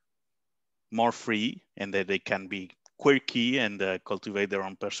are more free, and that they can be quirky and cultivate their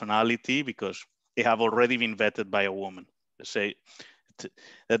own personality because they have already been vetted by a woman. Say,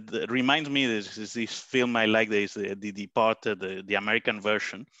 that reminds me, this film I like, is the Departed, the American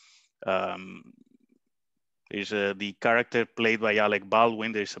version. Is the character played by Alec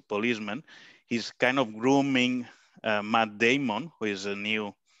Baldwin. There's a policeman. He's kind of grooming Matt Damon, who is a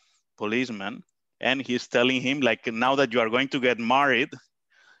new policeman, and he's telling him, like, now that you are going to get married,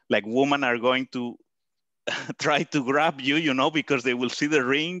 like, women are going to try to grab you, because they will see the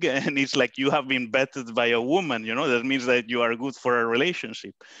ring, and it's like you have been vetted by a woman. That means that you are good for a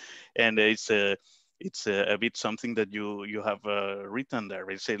relationship, and it's a bit something that you have written there.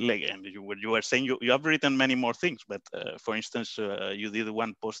 It's like, and you were saying you have written many more things, but for instance, you did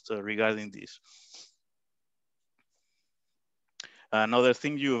one post regarding this. Another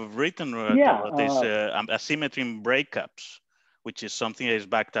thing you've written about is asymmetry in breakups, which is something that is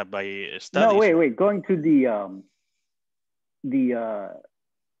backed up by studies. No, wait. Going to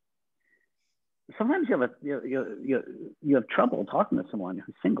sometimes you have trouble talking to someone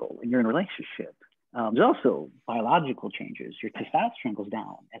who's single and you're in a relationship. There's also biological changes. Your testosterone goes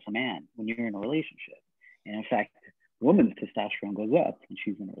down as a man when you're in a relationship, and in fact, a woman's testosterone goes up when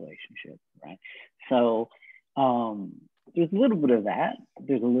she's in a relationship, right? So there's a little bit of that.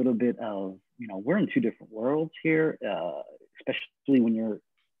 There's a little bit of, we're in two different worlds here, especially when you're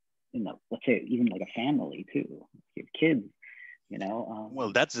in let's say, even like a family too. You have kids,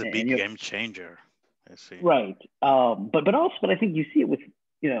 well, that's a big game changer. I see. Right. But I think you see it with,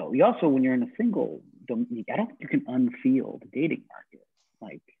 you also, when you're in a single, I don't think you can unfeel the dating market.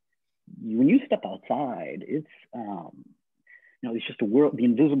 Like, when you step outside, it's, it's just a world, the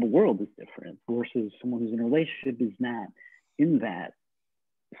invisible world is different versus someone who's in a relationship is not in that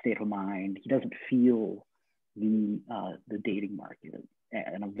state of mind. He doesn't feel the dating market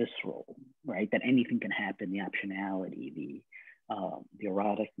and a visceral, right? That anything can happen, the optionality, the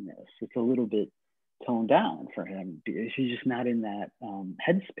eroticness. It's a little bit toned down for him. She's just not in that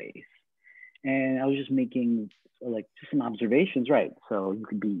headspace. And I was just making just some observations, right? So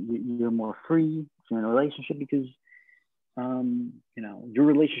you're more free if you're in a relationship because your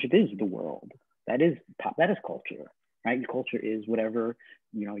relationship is the world. That is culture, right? Your culture is whatever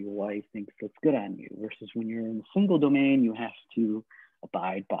your wife thinks looks good on you. Versus when you're in a single domain, you have to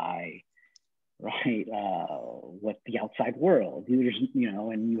abide by, right, what the outside world,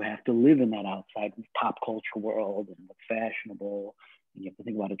 and you have to live in that outside pop culture world and what's fashionable, and you have to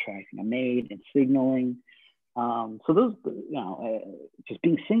think about attracting a mate and signaling. So those, just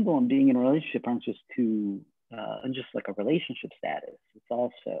being single and being in a relationship aren't just two, just like a relationship status. It's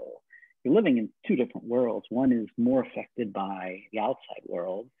also, you're living in two different worlds. One is more affected by the outside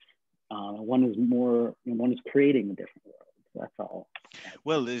world. One is creating a different world. So that's all.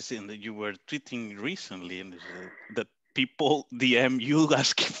 Well, listen, you were tweeting recently, and that people DM you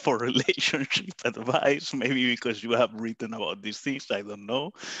asking for relationship advice, maybe because you have written about these things. I don't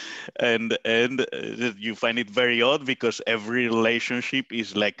know, and you find it very odd because every relationship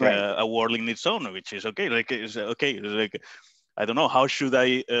is like Right. a world in its own, which is okay. Like it's okay. It's like I don't know, how should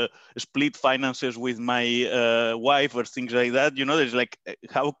I split finances with my wife or things like that. There's like,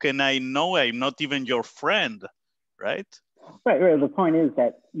 how can I know I'm not even your friend, right? Right. The point is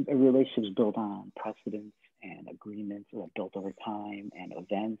that a relationship is built on precedents and agreements that are built over time and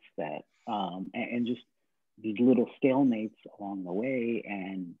events that, and just these little stalemates along the way.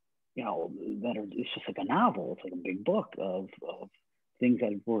 And, it's just like a novel. It's like a big book of things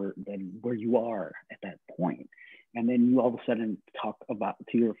where you are at that point. And then you all of a sudden talk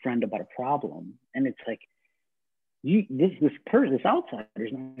to your friend about a problem. And it's like, this outsider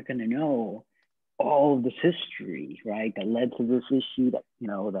is not going to know all of this history, right, that led to this issue, that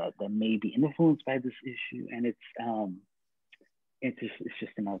may be influenced by this issue, and it's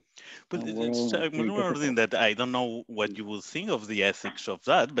just another But it's world. It's very another thing difficult. that I don't know what you will think of the ethics of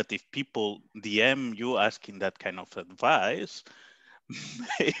that. But if people DM you asking that kind of advice,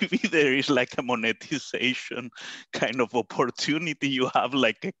 maybe there is like a monetization kind of opportunity. You have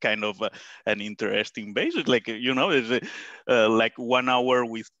like a kind of an interesting basis, like it's like 1 hour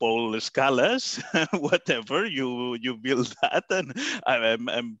with Paul Scalas, whatever you build that, and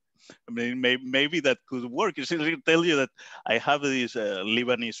I mean, maybe that could work. I should tell you that I have this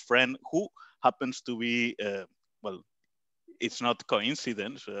Lebanese friend who happens to be well. It's not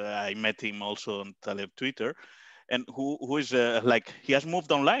coincidence. I met him also on Taleb Twitter, and who is like, he has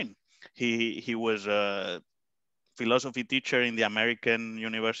moved online. He was a philosophy teacher in the American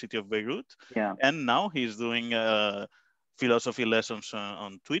University of Beirut, Yeah. and now he's doing philosophy lessons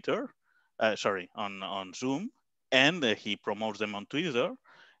on Twitter. Sorry, on Zoom, and he promotes them on Twitter.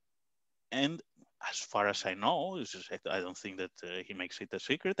 And as far as I know, I don't think that he makes it a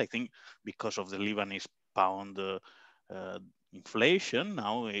secret. I think because of the Lebanese pound uh, inflation,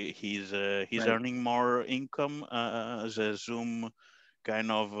 now he's Right. earning more income as a Zoom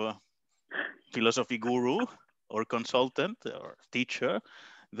kind of philosophy guru or consultant or teacher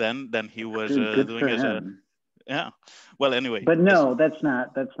than he was Good doing for as a, him. yeah. Well, anyway, But as, no, that's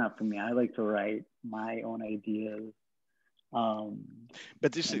not for me. I like to write my own ideas. Um,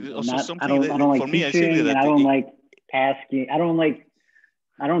 but this and, is and also not something I don't that for like me, I see teaching, and that I don't like asking.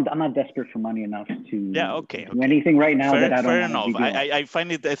 I'm not desperate for money enough yeah, to okay, do okay. anything right now that Fair, I don't fair want to be enough. doing. I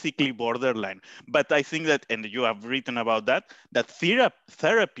find it ethically borderline, but I think that, and you have written about that, that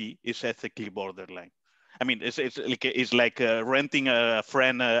therapy is ethically borderline. I mean, it's like renting a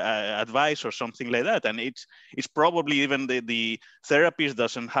friend advice or something like that, and it's probably even the therapist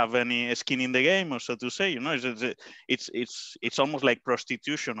doesn't have any skin in the game, or so to say. It's almost like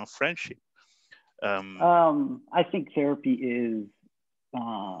prostitution of friendship. Um, I think therapy is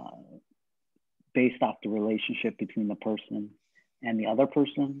uh, based off the relationship between the person and the other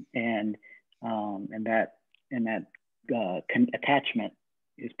person, and that attachment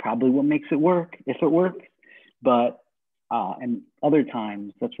is probably what makes it work if it works. But and other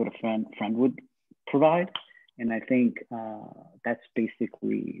times that's what a friend would provide, and I think that's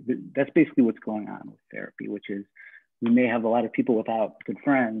basically what's going on with therapy, which is we may have a lot of people without good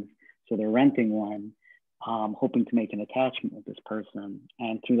friends, so they're renting one, hoping to make an attachment with this person,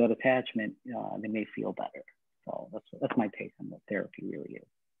 and through that attachment, they may feel better. So that's my take on what therapy really is.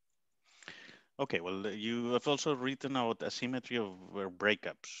 Okay, well, you have also written about asymmetry of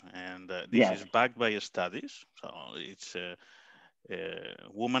breakups, and this Yes, is backed by studies. So it's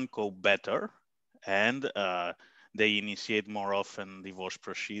women cope better, and they initiate more often divorce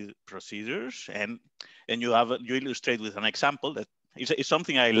procedures. And you illustrate with an example that is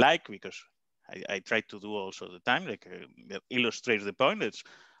something I like, because I try to do also the time, like that illustrates the point. It's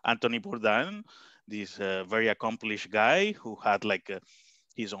Anthony Bourdain, this very accomplished guy who had like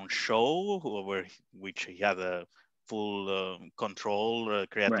his own show over which he had a full control,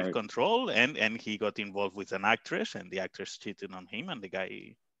 creative right, control, and he got involved with an actress, and the actress cheated on him, and the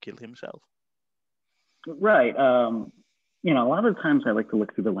guy killed himself. right. A lot of times I like to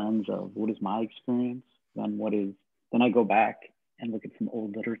look through the lens of what is my experience, then I go back and look at some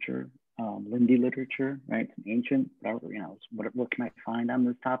old literature, Lindy literature, right, some ancient, whatever, what can I find on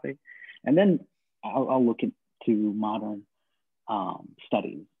this topic, and then I'll look into modern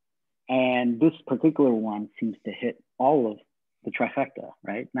studies. And this particular one seems to hit all of the trifecta,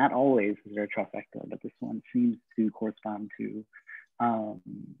 right? Not always is there a trifecta, but this one seems to correspond to a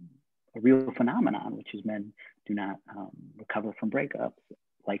real phenomenon, which is men do not recover from breakups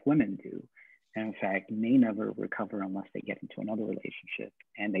like women do. And in fact, may never recover unless they get into another relationship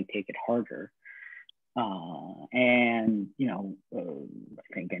and they take it harder. And, you know,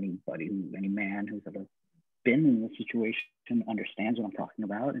 I think any man who's ever been in this situation understands what I'm talking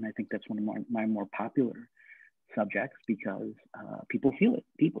about. And I think that's one of my more popular subjects because people feel it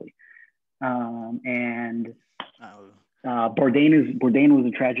deeply. Bourdain was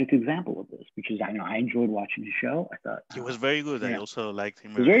a tragic example of this, which is, I enjoyed watching his show. I thought he was very good. I also liked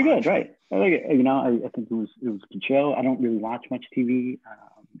him. He was very good, right? I like it. I think it was a good show. I don't really watch much TV,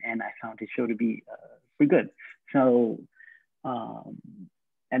 and I found his show to be pretty good. So,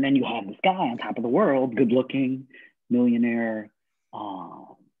 and then you have this guy on top of the world, good looking, millionaire.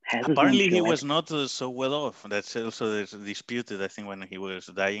 Apparently, he was not so well off. That's also disputed. I think when he was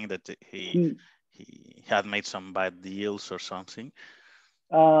dying, that he had made some bad deals or something.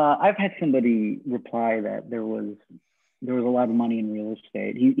 I've had somebody reply that there was a lot of money in real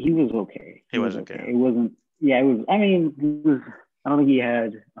estate. He was okay. He was okay. It wasn't. Yeah, it was. I mean, I don't think he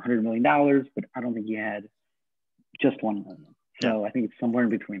had $100 million, but I don't think he had just $1 million. So I think it's somewhere in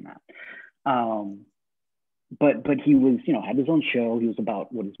between that. But he was, had his own show. He was about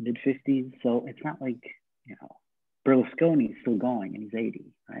his mid-50s. So it's not like, Berlusconi's still going and he's 80,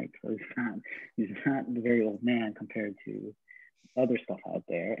 right? So he's not a very old man compared to other stuff out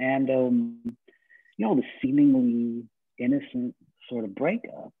there. And, the seemingly innocent sort of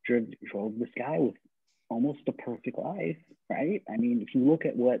breakup drove this guy with almost a perfect life, right? I mean, if you look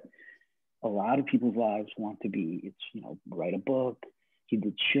at what a lot of people's lives want to be, it's, write a book, he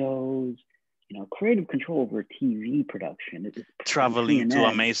did shows, creative control over TV production. Traveling to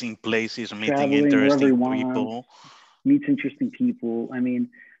amazing places, meeting interesting people. Meets interesting people. I mean,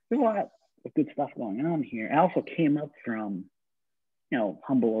 there's a lot of good stuff going on here. I also came up from,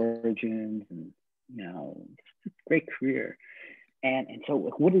 humble origins and, just a great career. And so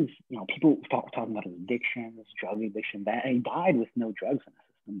what is, people talking about his addiction, his drug addiction, that and he died with no drugs in his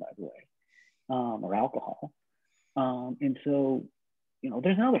system, by the way, or alcohol. And so,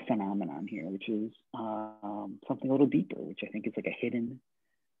 there's another phenomenon here, which is something a little deeper, which I think is like a hidden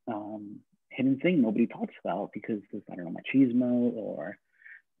thing nobody talks about because there's, machismo or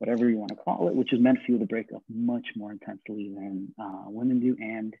whatever you want to call it, which is men feel the breakup much more intensely than women do,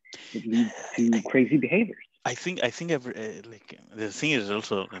 and it leads to crazy behaviors. I think the thing is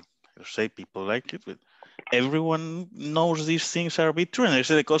also, say people like it, but everyone knows these things are a bit true. And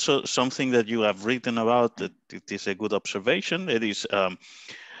it's like also something that you have written about that it is a good observation. It is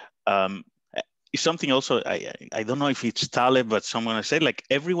it's something also, I don't know if it's Taleb, but someone I said, like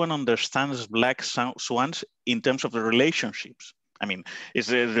everyone understands black swans in terms of the relationships. I mean, it's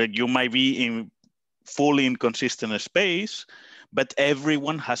that you might be in fully inconsistent space, but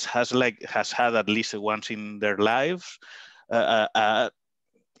everyone has had at least once in their lives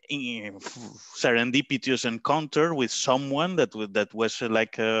serendipitous encounter with someone that was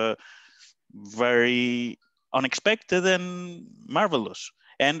like very unexpected and marvelous.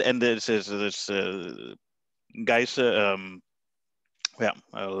 And there's guys, this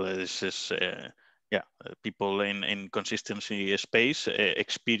is people in consistency space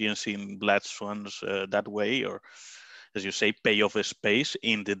experiencing black swans that way, or as you say, payoff space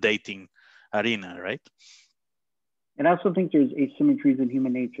in the dating arena, right? And I also think there's asymmetries in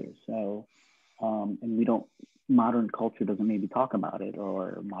human nature. So, and modern culture doesn't maybe talk about it,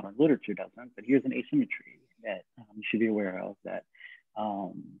 or modern literature doesn't, but here's an asymmetry that you should be aware of, that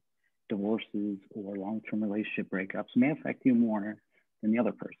divorces or long-term relationship breakups may affect you more than the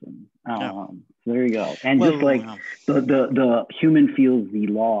other person. So there you go. And the human feels the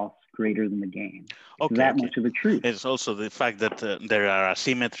loss greater than the gain. Much of the truth. It's also the fact that there are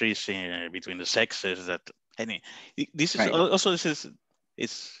asymmetries between the sexes. That this is also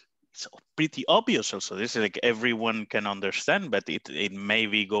it's pretty obvious. Also, this is like everyone can understand, but it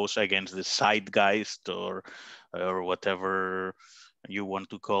maybe goes against the zeitgeist or whatever you want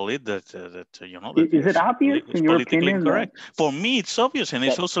to call it. That is it obvious in your opinion? Correct. For me, it's obvious, and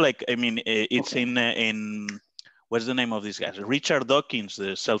it's also like, I mean, it's in what's the name of this guy? Richard Dawkins,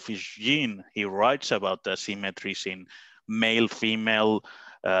 The Selfish Gene. He writes about asymmetries in male, female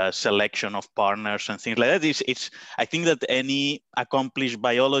selection of partners and things like that. I think that any accomplished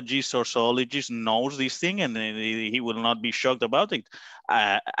biologist or zoologist knows this thing, and he will not be shocked about it.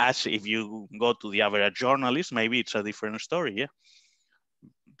 As if you go to the average journalist, maybe it's a different story, yeah.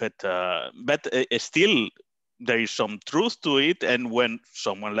 But still, there is some truth to it, and when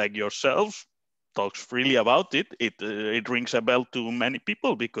someone like yourself talks freely about it, it rings a bell to many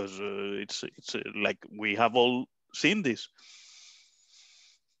people, because it's like we have all seen this.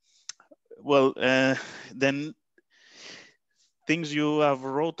 Well, then things you have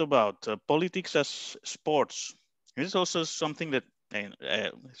wrote about politics as sports. This is also something that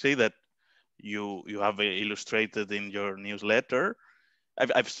say that you have illustrated in your newsletter.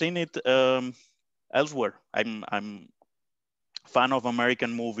 I've seen it elsewhere. I'm fan of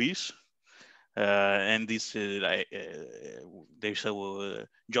American movies, and this there's a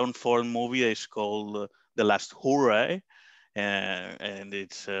John Ford movie. It's called The Last Hurrah, and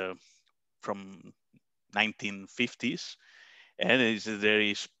it's from 1950s. And there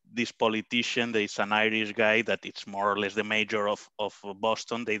is this politician. There is an Irish guy that it's more or less the mayor of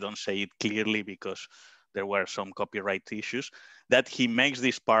Boston. They don't say it clearly because there were some copyright issues. That he makes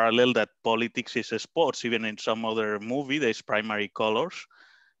this parallel that politics is a sports. Even in some other movie, there's primary colors.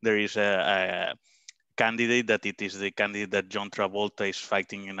 There is a candidate that it is the candidate that John Travolta is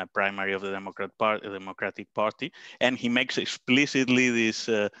fighting in a primary of the Democratic Party, and he makes explicitly this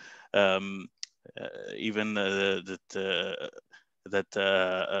um, even that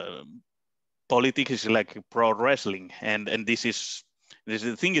politics is like pro wrestling, and this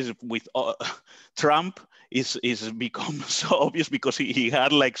the thing is with Trump is become so obvious because he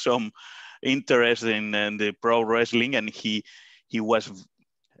had like some interest in the pro wrestling, and he was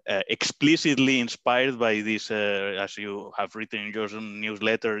explicitly inspired by this, as you have written in your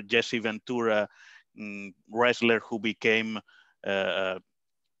newsletter, Jesse Ventura, wrestler who became uh,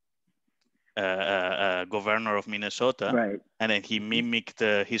 governor of Minnesota. Right. And then he mimicked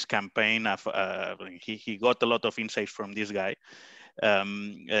his campaign. He got a lot of insights from this guy,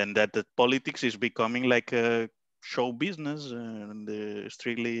 and that the politics is becoming like a show business in the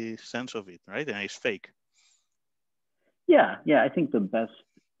strictly sense of it, right? And it's fake. Yeah, I think the best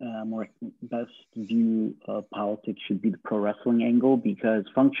view of politics should be the pro wrestling angle, because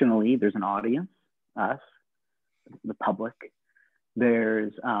functionally there's an audience, us, the public.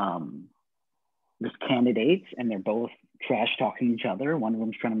 There's candidates, and they're both trash talking each other. One of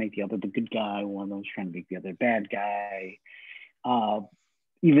them's trying to make the other the good guy. One of them's trying to make the other bad guy.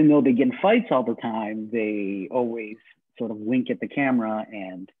 Even though they get in fights all the time, they always sort of wink at the camera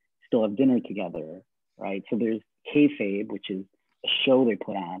and still have dinner together, right? So there's kayfabe, which is a show they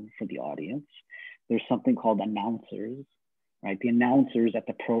put on for the audience. There's something called announcers, right? The announcers at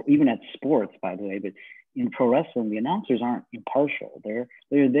even at sports, by the way, but in pro wrestling, the announcers aren't impartial. They're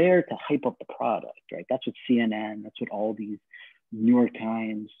there to hype up the product, right? That's what CNN, that's what all these New York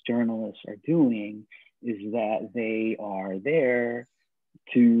Times journalists are doing, is that they are there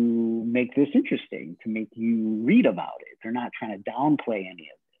to make this interesting, to make you read about it. They're not trying to downplay any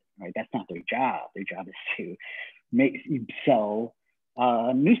of it, right? That's not their job. Their job is to sell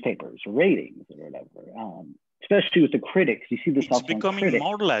newspapers or ratings or whatever. Especially with the critics, you see this it's also becoming in critics.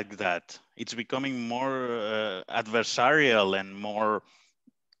 more like that. It's becoming more adversarial and more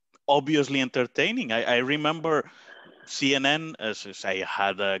obviously entertaining. I remember CNN, as I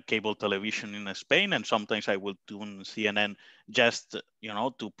had a cable television in Spain, and sometimes I would tune CNN just,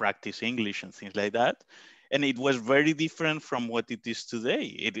 to practice English and things like that. And it was very different from what it is today.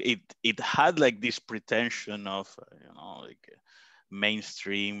 It had like this pretension of, like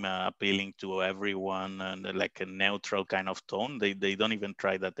mainstream, appealing to everyone, and like a neutral kind of tone. They don't even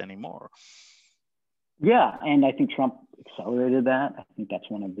try that anymore. Yeah, and I think Trump accelerated that. I think that's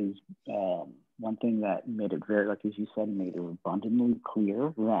one of his one thing that made it very, like as you said, made it abundantly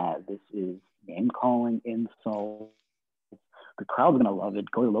clear that this is name calling, insults. The crowd's gonna love it.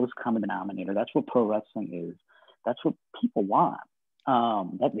 Go to the lowest common denominator. That's what pro wrestling is. That's what people want.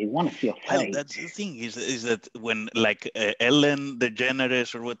 That they want to see a fight. Well, that's the thing is that when like Ellen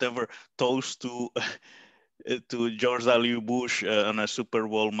DeGeneres or whatever toast to George W. Bush on a Super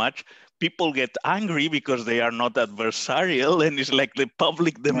Bowl match, people get angry because they are not adversarial, and it's like the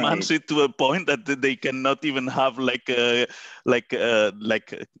public demands it to a point that they cannot even have like I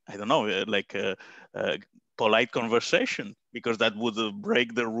don't know, like a polite conversation, because that would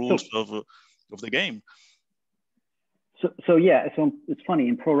break the rules of the game. So yeah, so it's funny,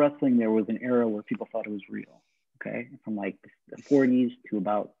 in pro wrestling there was an era where people thought it was real. Okay, from like the 40s to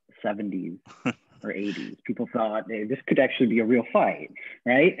about 70s or 80s, people thought, hey, this could actually be a real fight,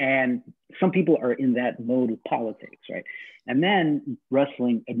 right? And some people are in that mode of politics, right? And then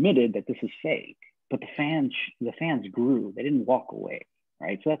wrestling admitted that this is fake, but the fans grew. They didn't walk away,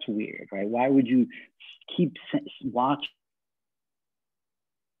 right? So that's weird, right? Why would you keep watching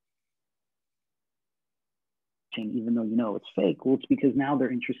even though you know it's fake? Well, it's because now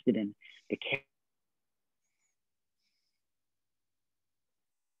they're interested in the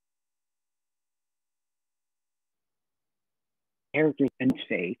characters and it's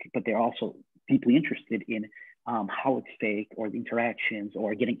fake, but they're also deeply interested in how it's fake or the interactions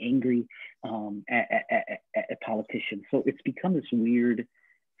or getting angry at politicians. So it's become this weird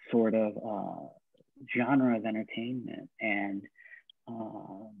sort of genre of entertainment, and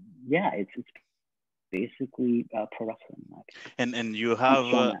yeah, it's basically pro wrestling. And you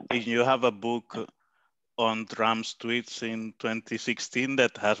have a book on Trump's tweets in 2016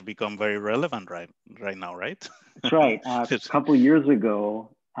 that has become very relevant right now, right? That's right. A couple of years ago,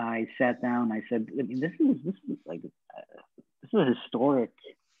 I sat down. I said, I mean, this is like this is a historic.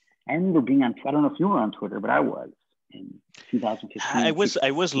 I remember being on. I don't know if you were on Twitter, but I was in 2015.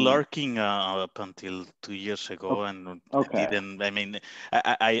 I was lurking up until 2 years ago, and okay. didn't. I mean,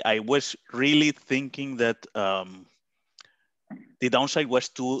 I was really thinking that the downside was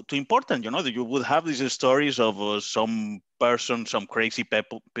too important. You know, that you would have these stories of some person, some crazy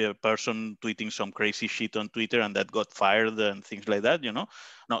person tweeting some crazy shit on Twitter, and that got fired and things like that. You know,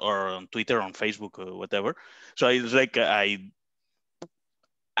 or on Twitter, on Facebook, or whatever. So it's like I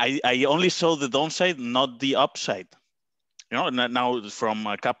only saw the downside, not the upside. You know, now from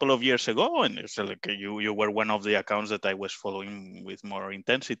a couple of years ago, and it's like you were one of the accounts that I was following with more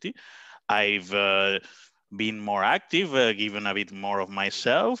intensity. I've been more active, given a bit more of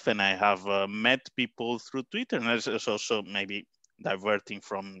myself, and I have met people through Twitter. And it's also maybe diverting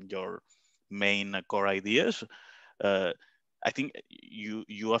from your main core ideas. I think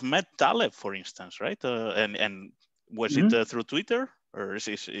you have met Taleb, for instance, right? And was it through Twitter? Or is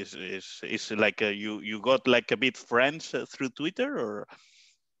like you got like a bit friends through Twitter, or?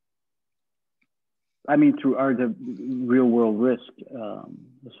 I mean, through the Real World Risk, it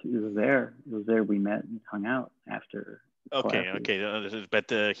was there. It was there. We met and hung out after. Okay. But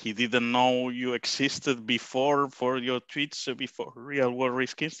he didn't know you existed before for your tweets before Real World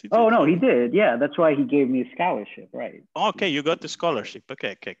Risk Institute. Oh no, he did. Yeah, that's why he gave me a scholarship, right? Okay, you got the scholarship.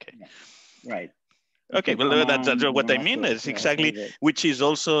 Okay. Yeah. Right. Okay, well, that's what I mean. Is exactly, which is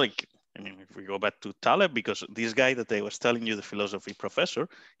also like, I mean, if we go back to Taleb, because this guy that I was telling you, the philosophy professor,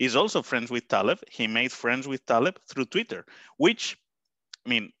 is also friends with Taleb. He made friends with Taleb through Twitter, which, I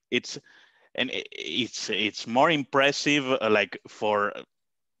mean, it's more impressive, like for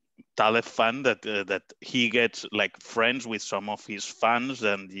Taleb fan that he gets like friends with some of his fans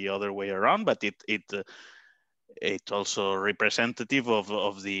than the other way around. But it's also representative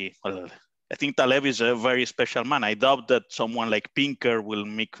of the. Well, I think Taleb is a very special man. I doubt that someone like Pinker will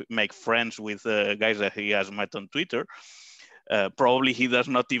make friends with guys that he has met on Twitter. Probably he does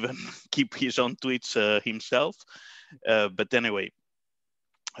not even keep his own tweets himself. But anyway.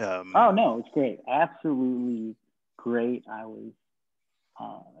 Oh no, it's great. Absolutely great. I was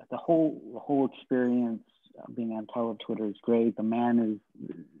the whole experience being on Taleb Twitter is great. The man is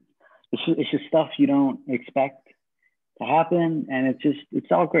it's just stuff you don't expect to happen, and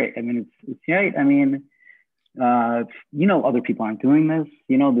it's all great. I mean, it's great. I mean, you know, other people aren't doing this.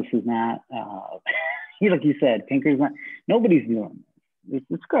 You know, this is not like you said, Pinker's not. Nobody's doing this.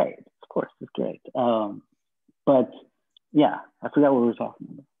 It's great. Of course, it's great. But yeah, I forgot what we were talking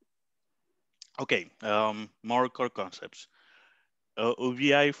about. Okay, more core concepts.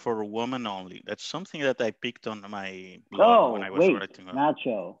 UBI for women only. That's something that I picked on my blog when I was writing.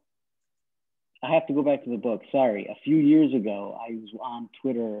 Nacho. I have to go back to the book. Sorry. A few years ago, I was on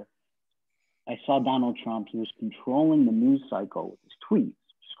Twitter. I saw Donald Trump. He was controlling the news cycle with his tweets.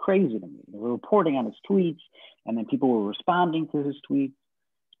 It's crazy to me. They were reporting on his tweets, and then people were responding to his tweets.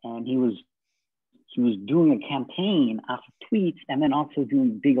 And he was doing a campaign off of tweets, and then also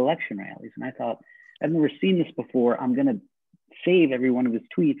doing big election rallies. And I thought, I've never seen this before. I'm going to save every one of his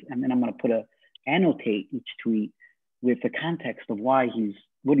tweets, and then I'm going to annotate each tweet with the context of what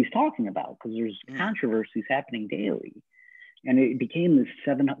he's talking about, because there's controversies happening daily. And it became this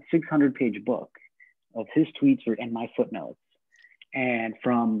 600-page book of his tweets and my footnotes. And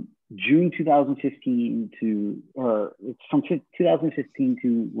from June 2015 from 2015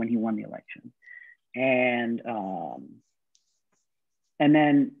 to when he won the election. And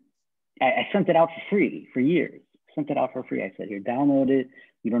then I sent it out for free for years. I said, here, download it.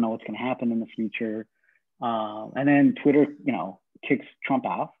 You don't know what's going to happen in the future. And then Twitter, you know, kicks Trump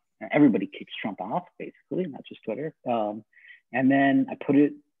off. Everybody kicks Trump off, basically, not just Twitter. And then I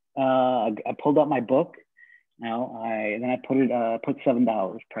I pulled out my book. I put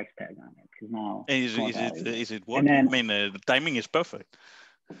 $7 price tag on it, because now is it working? I mean, the timing is perfect.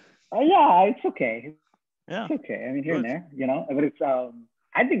 Yeah, it's okay. Yeah, it's okay. I mean, here and there, you know, but it's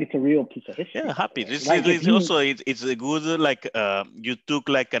I think it's a real piece of Yeah, history, by the happy. way. Like if It's you, also it's a good like you took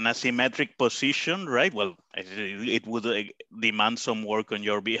like an asymmetric position, right? Well, it would demand some work on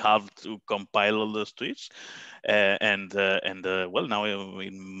your behalf to compile all those tweets, and well, now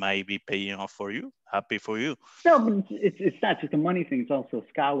it might be paying off for you. Happy for you. no, but it's not just a money thing. It's also a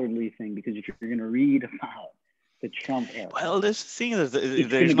scholarly thing because if you're going to read about the Trump era, Well, this thing is it's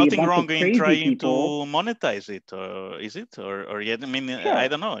there going is to be a nothing bunch of wrong in crazy trying to people. monetize it, or is it, or yet? I mean, I Sure,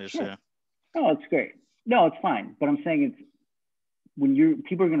 don't know. It's, sure. No, it's great. No, it's fine. But I'm saying it's when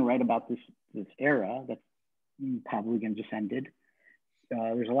people are going to write about this era that's probably going to just ended.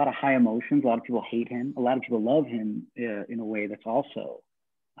 There's a lot of high emotions. A lot of people hate him. A lot of people love him in a way that's also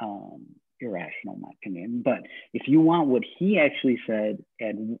irrational, in my opinion. But if you want what he actually said,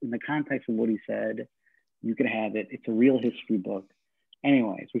 and in the context of what he said, you can have it. It's a real history book.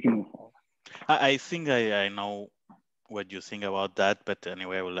 Anyways, we can move forward. I think I know what you think about that, but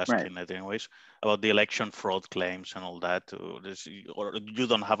anyway, I will ask Right. you that anyways about the election fraud claims and all that. Or you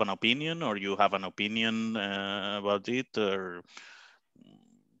don't have an opinion, or you have an opinion about it, or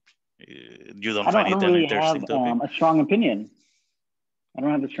you don't I find don't it an really have interesting topic. a strong opinion. I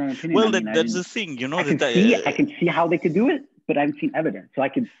don't have a strong opinion. I Well, mean, that's the thing, you know. I can see how they could do it, but I haven't seen evidence. So I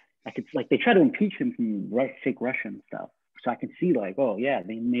could like they try to impeach him from fake Russian stuff. So I can see like, oh yeah,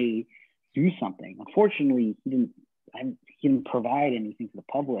 they may do something. Unfortunately, he didn't provide anything to the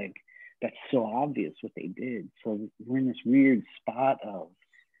public that's so obvious what they did. So we're in this weird spot of,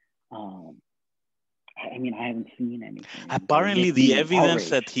 I mean, I haven't seen anything. Apparently, the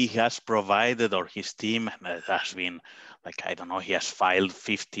evidence outraged. that he has provided, or his team has been like, I don't know, he has filed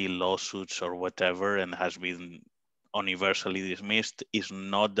 50 lawsuits or whatever and has been universally dismissed, is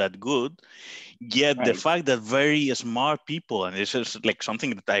not that good. Yet the Right. fact that very smart people, and this is like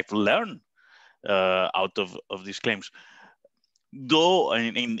something that I've learned out of these claims, though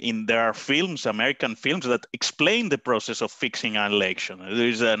in there are films, American films, that explain the process of fixing an election. There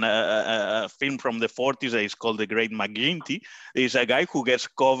is a film from the 40s that is called The Great McGinty. There's a guy who gets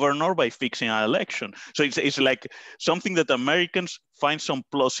governor by fixing an election. So it's like something that Americans find some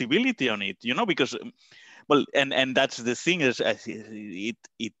plausibility on it, you know, because well, and that's the thing is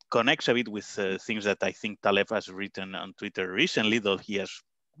it connects a bit with things that I think Taleb has written on Twitter recently, though he has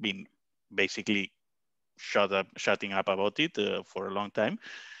been basically shutting up about it for a long time.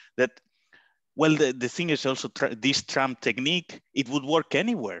 That well, the thing is also this Trump technique, it would work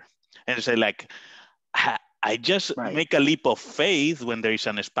anywhere, and say like I just make a leap of faith when there is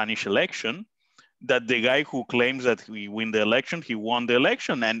an Spanish election, that the guy who claims that he win the election, he won the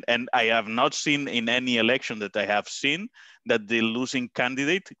election. And I have not seen in any election that I have seen that the losing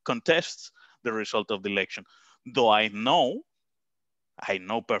candidate contests the result of the election. Though I know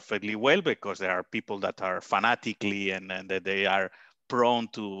perfectly well, because there are people that are fanatically and that they are prone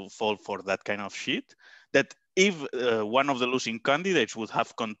to fall for that kind of shit, that if one of the losing candidates would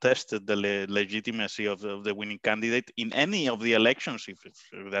have contested the legitimacy of the winning candidate in any of the elections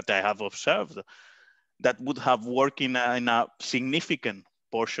that I have observed, that would have worked in a significant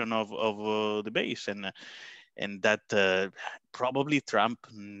portion of the base. And that probably Trump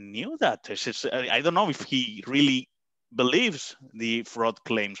knew that. I don't know if he really believes the fraud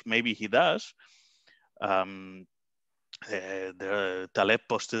claims. Maybe he does. Taleb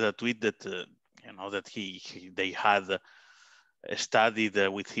posted a tweet that that they had studied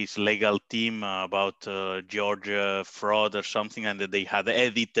with his legal team about Georgia fraud or something, and that they had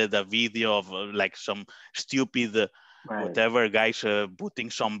edited a video of like some stupid whatever guys putting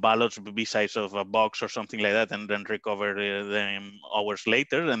some ballots besides of a box or something like that, and then recovered them hours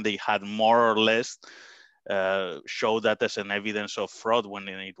later, and they had more or less show that as an evidence of fraud when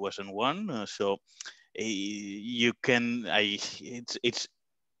it wasn't one. So you can,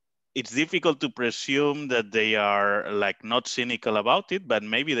 it's difficult to presume that they are like not cynical about it, but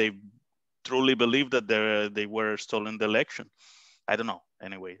maybe they truly believe that they were stolen the election. I don't know.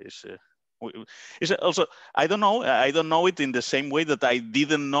 Anyway, it's also, I don't know it in the same way that I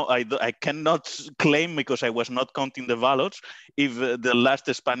didn't know. I cannot claim, because I was not counting the ballots, if the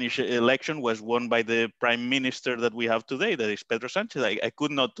last Spanish election was won by the prime minister that we have today, that is Pedro Sanchez. I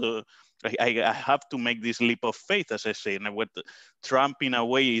could not. I have to make this leap of faith, as I say. And what Trump, in a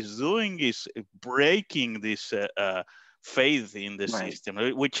way, is doing is breaking this faith in the system,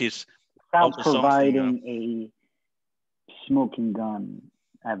 which is Trump's providing a smoking gun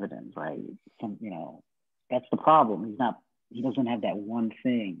evidence, right? That's the problem. He doesn't have that one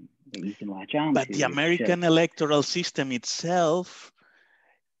thing that you can latch on but to. The American electoral system itself,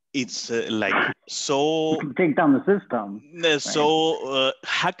 it's so take down the system, so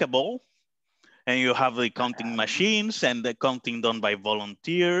hackable, and you have the counting machines and the counting done by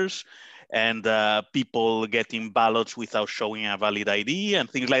volunteers, and people getting ballots without showing a valid ID and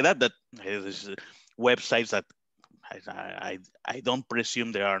things like that. That is websites that I don't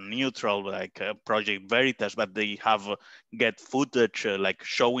presume they are neutral, like Project Veritas, but they have get footage like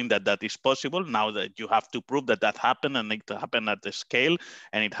showing that that is possible. Now that you have to prove that that happened, and it happened at the scale,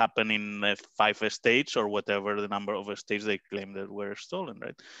 and it happened in 5 states or whatever the number of states they claim that were stolen,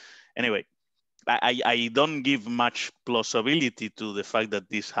 right? Anyway, I don't give much plausibility to the fact that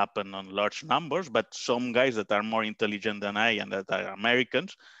this happened on large numbers, but some guys that are more intelligent than I and that are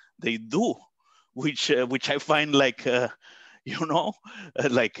Americans, they do, which I find like, you know,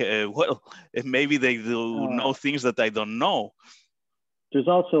 well, maybe they do know things that I don't know. There's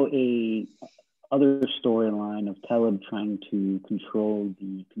also a other storyline of Taleb trying to control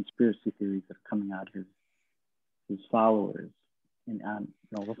the conspiracy theories that are coming out of his followers. And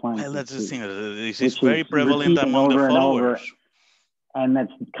well, that's the thing. This is very prevalent among the and followers. And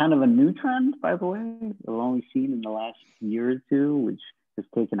that's kind of a new trend, by the way. We've only seen in the last year or two, which has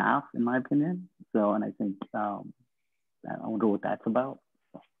taken off, in my opinion. So, and I think I wonder what that's about.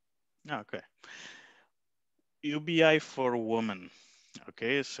 Okay. UBI for women.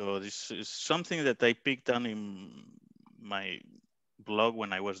 Okay, so this is something that I picked on in my blog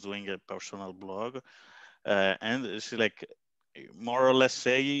when I was doing a personal blog. And it's like more or less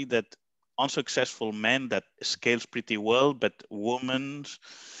say that unsuccessful men that scales pretty well, but women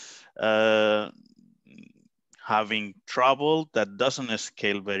having trouble that doesn't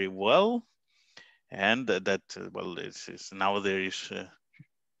scale very well. And that, well, now there is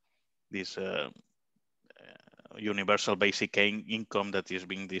this universal basic income that is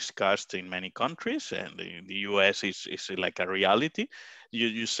being discussed in many countries, and the US is like a reality.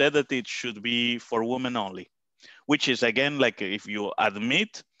 You said that it should be for women only, which is again, like if you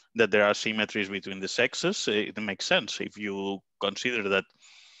admit that there are symmetries between the sexes, it makes sense. If you consider that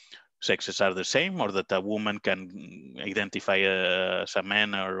sexes are the same, or that a woman can identify as a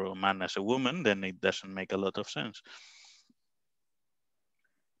man or a man as a woman, then it doesn't make a lot of sense.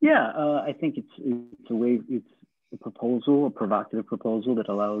 Yeah, I think it's a way, it's a proposal, a provocative proposal that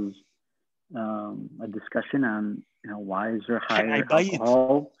allows a discussion on, why is there higher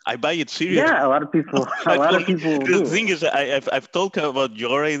alcohol? I buy it seriously. Yeah, a lot of people. The thing is, I've talked about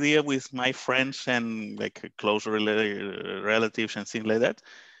your idea with my friends and like close relatives and things like that,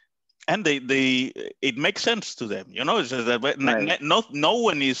 and it makes sense to them. Right. No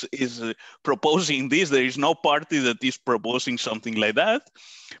one is proposing this. There is no party that is proposing something like that.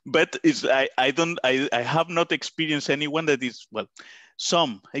 But I have not experienced anyone that is, well,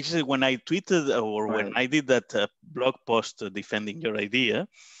 some. Actually, when I tweeted or Right. when I did that blog post defending your idea,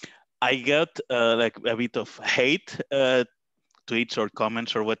 I got like a bit of hate tweets or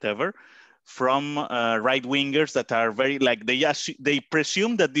comments or whatever from right wingers that are very like they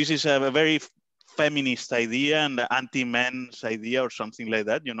presume that this is a very feminist idea and anti-men's idea or something like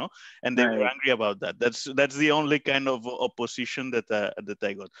that, and they were angry about that. That's the only kind of opposition that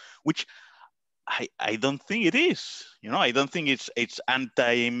I got, which I don't think it is. I don't think it's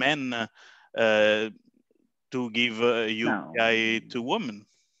anti-men to give UPI to women.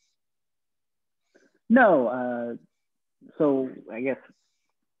 No. So I guess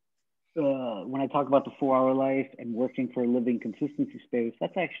when I talk about the 4-hour life and working for a living consistency space,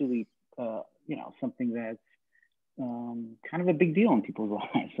 that's actually something that's kind of a big deal in people's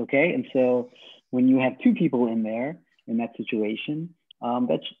lives. Okay, and so when you have 2 people in there in that situation,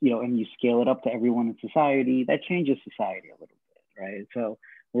 that's and you scale it up to everyone in society, that changes society a little bit, right? So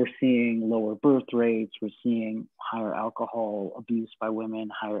we're seeing lower birth rates, we're seeing higher alcohol abuse by women,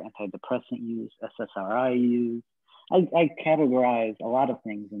 higher antidepressant use, SSRI use. I categorize a lot of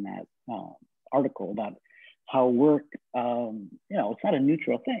things in that article about how work, it's not a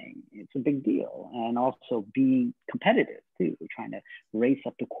neutral thing. It's a big deal. And also being competitive too. We're trying to race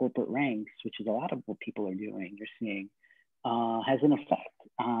up the corporate ranks, which is a lot of what people are doing. You're seeing has an effect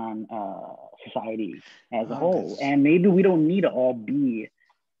on society as a whole. And maybe we don't need to all be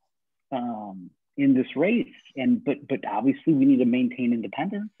in this race. But obviously we need to maintain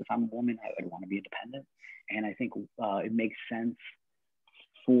independence. If I'm a woman, I would want to be independent. And I think it makes sense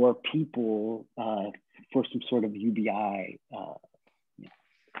for people for some sort of UBI. I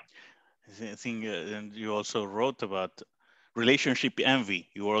think and you also wrote about relationship envy.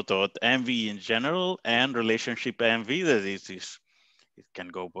 You wrote about envy in general and relationship envy. That it can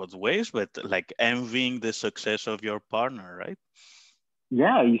go both ways, but like envying the success of your partner, right?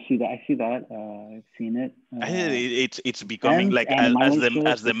 Yeah, you see that. I see that. I've seen it. It's becoming like as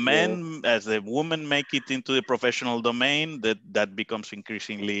the women make it into the professional domain, that becomes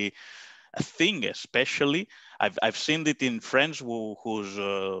increasingly a thing, especially. I've seen it in friends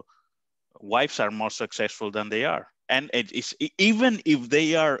whose wives are more successful than they are. And it is, even if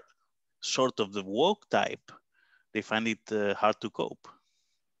they are sort of the woke type, they find it hard to cope.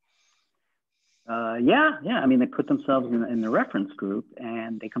 Yeah. I mean, they put themselves in the reference group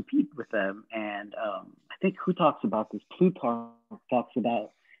and they compete with them. And I think who talks about this? Plutarch talks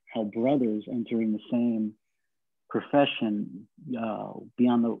about how brothers entering the same profession,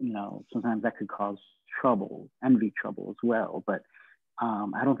 beyond the, sometimes that could cause trouble, envy trouble as well. But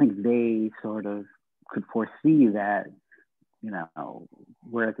I don't think they sort of could foresee that,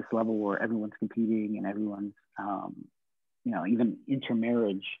 we're at this level where everyone's competing and everyone's, even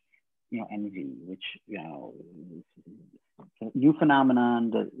intermarriage, envy, which, is a new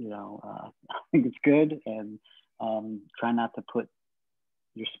phenomenon that, I think it's good. And try not to put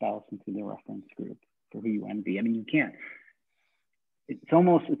your spouse into the reference group for who you envy. I mean, you can't. It's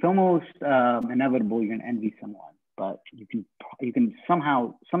almost inevitable you're gonna envy someone, but you can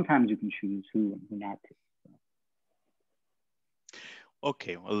sometimes you can choose who and who not to.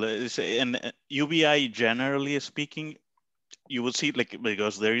 Okay, well, and UBI, generally speaking, you will see, like,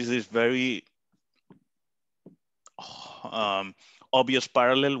 because there is this very obvious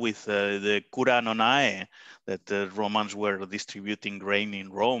parallel with the Cura Nonae, that the Romans were distributing grain in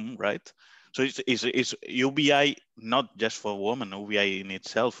Rome, right? So it's UBI not just for women, UBI in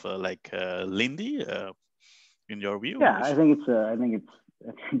itself, Lindy, in your view? Yeah, I think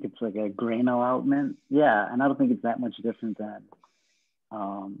it's like a grain allotment. Yeah, and I don't think it's that much different than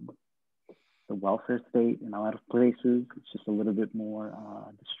the welfare state in a lot of places. It's just a little bit more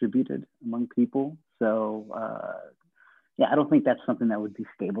distributed among people. So yeah, I don't think that's something that would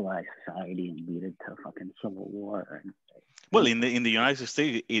destabilize society and lead it to fucking civil war or anything. Well, in the United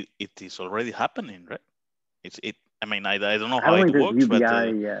States, it is already happening, right? I mean, I don't know how it works, UBI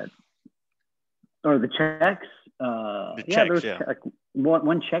but yet. Or the checks. Yeah, checks,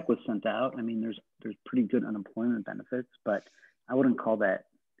 one check was sent out. I mean, there's pretty good unemployment benefits, but I wouldn't call that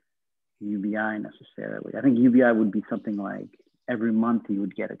UBI necessarily. I think UBI would be something like every month you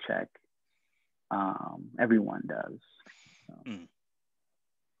would get a check. Everyone does. So.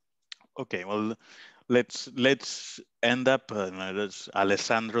 Okay, well, let's end up.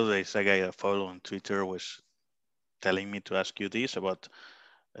 Alessandro, there's a guy I follow on Twitter, was telling me to ask you this about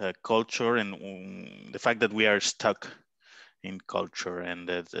culture and the fact that we are stuck in culture, and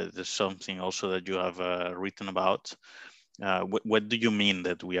there's something also that you have written about. What do you mean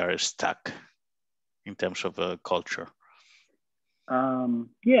that we are stuck in terms of culture?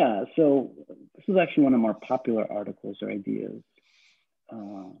 Yeah, so this is actually one of our popular articles or ideas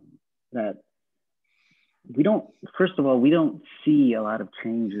that first of all, we don't see a lot of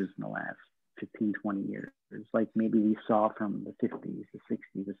changes in the last 15, 20 years, like maybe we saw from the 50s, the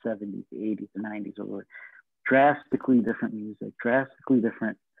 60s, the 70s, the 80s, the 90s, or drastically different music, drastically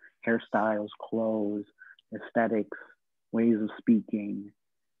different hairstyles, clothes, aesthetics, ways of speaking.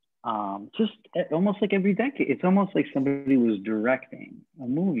 Just almost like every decade. It's almost like somebody was directing a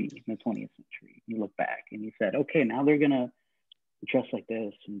movie in the 20th century. You look back and you said, okay, now they're going to dress like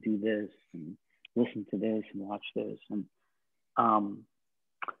this and do this and listen to this and watch this. And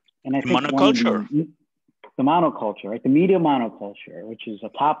I think monoculture. The monoculture, right? The media monoculture, which is a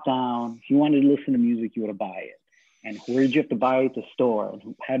top-down. If you wanted to listen to music, you would buy it. And where did you have to buy it? The store.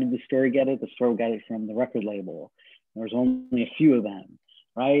 How did the store get it? The store got it from the record label. There's only a few of them,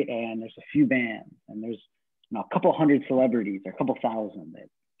 right? And there's a few bands, and there's a couple hundred celebrities, or a couple thousand that,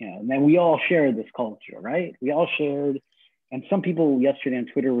 and then we all shared this culture, right? We all shared. And some people yesterday on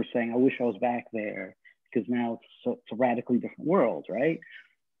Twitter were saying, I wish I was back there, because now it's a radically different world, right?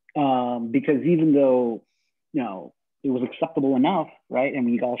 Because even though, it was acceptable enough, right? And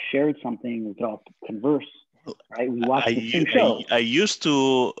we all shared something, we could all converse, right? We watched the same show. I used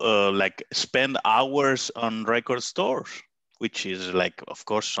to spend hours on record stores, which is of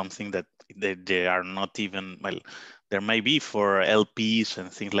course, something that they are not even, well, there may be for LPs and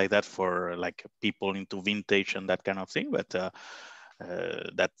things like that for people into vintage and that kind of thing, but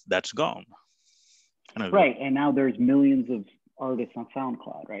that's gone. Right, and now there's millions of artists on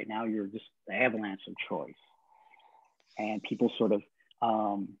SoundCloud. Right now, you're just the avalanche of choice, and people sort of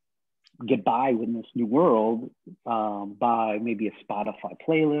get by in this new world by maybe a Spotify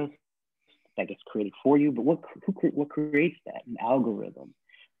playlist that gets created for you. But what creates that? An algorithm.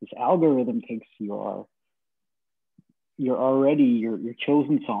 This algorithm takes your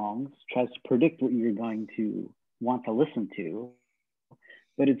chosen songs, tries to predict what you're going to want to listen to,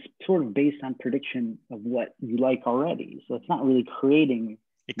 but it's sort of based on prediction of what you like already. So it's not really creating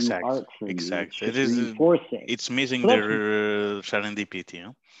new art for you. Exactly. It's reinforcing. It's missing their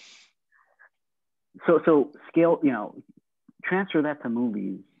serendipity. So scale, transfer that to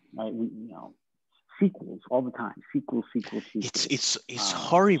movies, right? Sequels all the time, sequels. It's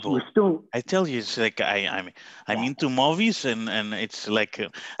horrible. We're still, I tell you, it's like I'm yeah, into movies, and it's like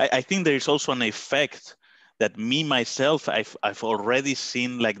I think there is also an effect that me myself I've already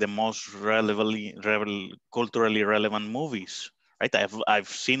seen like the most culturally relevant movies, right? I've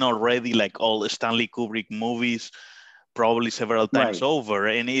seen already like all Stanley Kubrick movies probably several times right, over,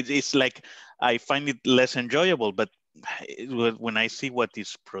 and it's like I find it less enjoyable. But when I see what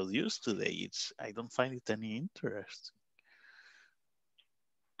is produced today, I don't find it any interest.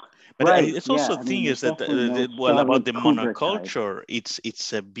 But right, it's yeah. also I mean, thing there's is that definitely no well, about solid the Kubrick type. monoculture,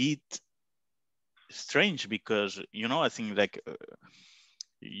 it's a bit strange because I think like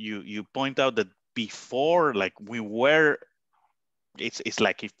you point out that before, like we were, it's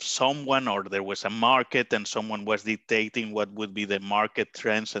like if someone or there was a market and someone was dictating what would be the market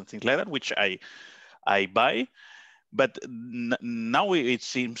trends and things like that, which I buy. But now it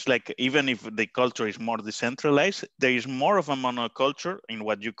seems like even if the culture is more decentralized, there is more of a monoculture in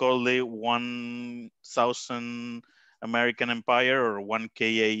what you call the 1,000 American Empire or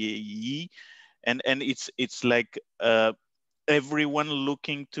 1KAE, and it's like everyone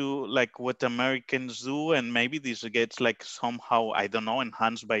looking to like what Americans do, and maybe this gets like somehow, I don't know,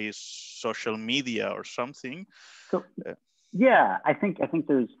 enhanced by social media or something. So Uh, yeah, I think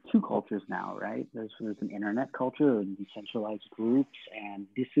there's two cultures now, right? There's an internet culture and decentralized groups, and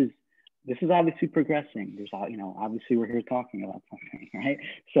this is obviously progressing. There's obviously we're here talking about something, right?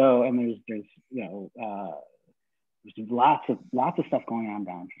 So and there's there's lots of stuff going on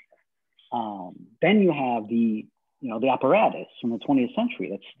down here. Then you have the apparatus from the 20th century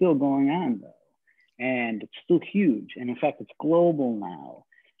that's still going on though, and it's still huge. And in fact, it's global now,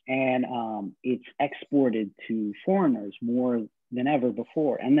 and it's exported to foreigners more than ever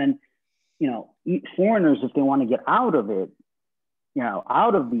before. And then foreigners, if they want to get out of it,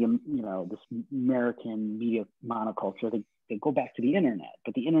 out of the this American media monoculture, they go back to the internet.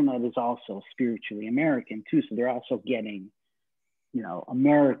 But the internet is also spiritually American too, so they're also getting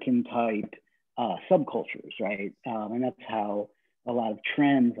American type subcultures, right? And that's how a lot of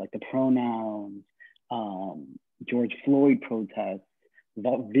trends like the pronouns, George Floyd protests,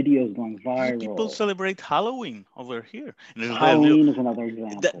 videos going yeah, people viral. celebrate Halloween over here. Halloween is another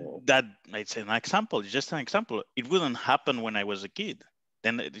that example. that it's an example, just an example. It wouldn't happen when I was a kid.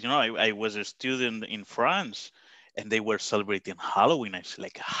 Then I was a student in France, and they were celebrating Halloween. I was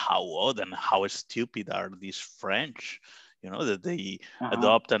like, how odd and how stupid are these French, that they Uh-huh.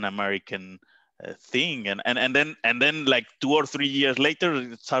 adopt an American thing, and then like 2 or 3 years later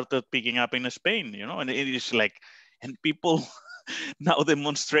it started picking up in Spain, and it is like, and people now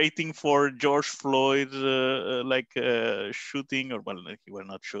demonstrating for George Floyd, shooting, or well, he will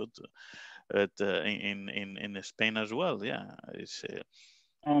not shoot, but in Spain as well. Yeah, it's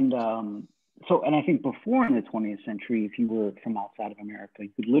And and I think before in the 20th century, if you were from outside of America,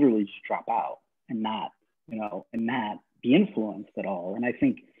 you could literally just drop out and not be influenced at all. And I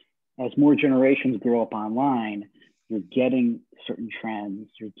think as more generations grow up online, you're getting certain trends,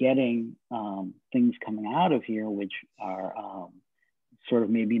 you're getting things coming out of here which are sort of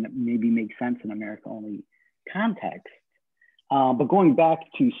maybe make sense in America only context. But going back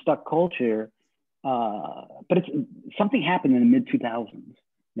to stuck culture, but it's something happened in the mid 2000s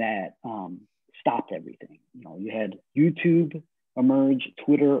that stopped everything. You had YouTube emerge,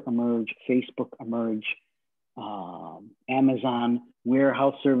 Twitter emerge, Facebook emerge, Amazon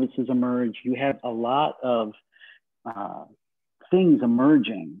warehouse services emerge. You had a lot of things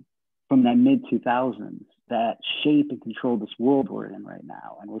emerging from that mid 2000s that shape and control this world we're in right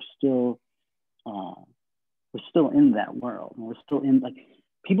now, and we're still in that world, and we're still in, like,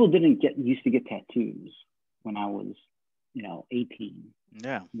 people didn't used to get tattoos when I was 18,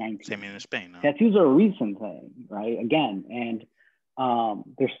 yeah, 19. same in Spain. Huh? Tattoos are a recent thing, right? Again, and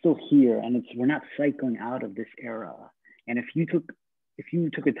they're still here, and we're not cycling out of this era. And if you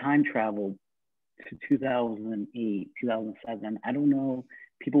took a time travel to 2008, 2007, I don't know,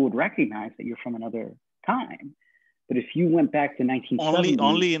 people would recognize that you're from another time. But if you went back to 1970,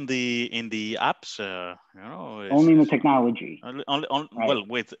 only in the apps, only in the technology, right? well,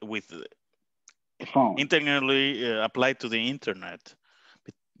 with The phone. internally applied to the internet.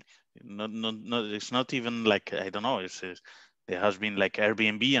 But not, it's not even like, I don't know. There has been like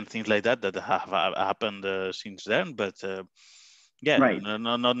Airbnb and things like that have happened since then, but yeah, Right.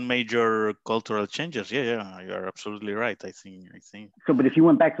 not major cultural changes. Yeah, you are absolutely right. I think. So, but if you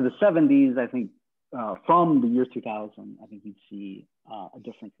went back to the 70s, I think from the year 2000, I think you'd see a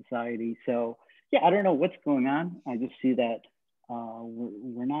different society. So, yeah, I don't know what's going on. I just see that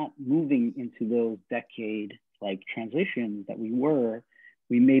we're not moving into those decade like transitions that we were.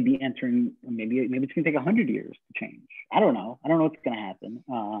 We may be entering, maybe it's going to take 100 years to change. I don't know. I don't know what's going to happen.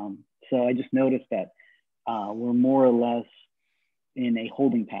 So I just noticed that we're more or less in a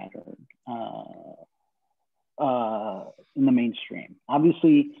holding pattern in the mainstream.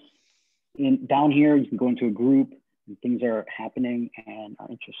 Obviously, down here, you can go into a group and things are happening and are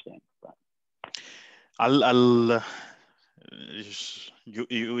interesting. But I'll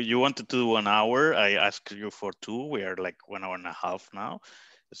you wanted to do 1 hour. I asked you for 2. We are like 1 hour and a half now,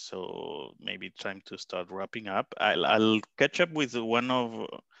 so maybe time to start wrapping up. I'll catch up with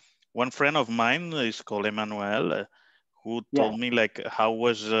one friend of mine. Is called Emmanuel, who told me like how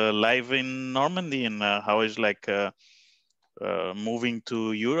was life in Normandy and how is like moving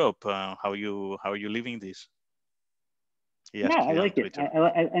to Europe. How you living this? Yeah, I like it.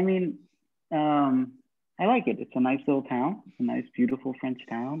 I mean, I like it. It's a nice little town. It's a nice, beautiful French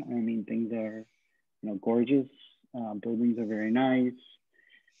town. I mean, things are, gorgeous. Buildings are very nice.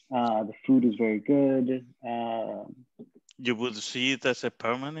 The food is very good. You would see it as a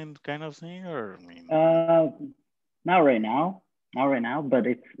permanent kind of thing, or I mean, not right now. Not right now. But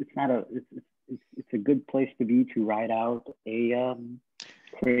it's not a it's a good place to be to ride out a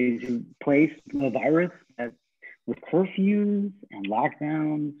crazy place, the virus that, with curfews and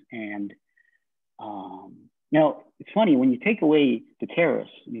lockdowns and now it's funny when you take away the terrace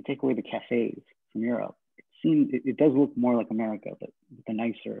and you take away the cafes from Europe, it does look more like America, but the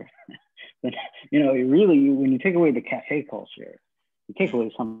nicer. But it really, when you take away the cafe culture, you take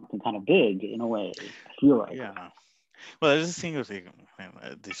away something kind of big in a way. I feel like. Yeah. Well, there's the thing of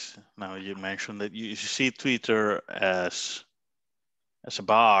this. Now you mentioned that you see Twitter as a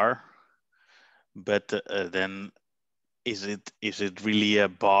bar, but then is it really a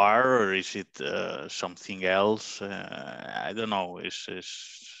bar or is it something else? I don't know.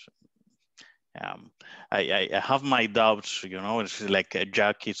 I have my doubts. It's like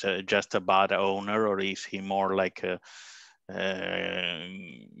Jack is just a bad owner, or is he more like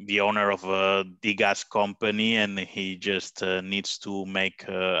the owner of the gas company, and he just needs to make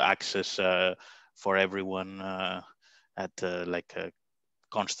access for everyone at like a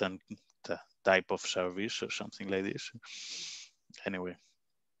constant type of service or something like this. Anyway,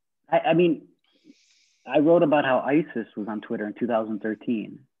 I mean, I wrote about how ISIS was on Twitter in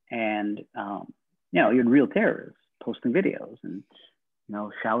 2013, and you had real terrorists posting videos and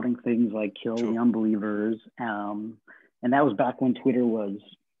shouting things like "kill the unbelievers," and that was back when Twitter was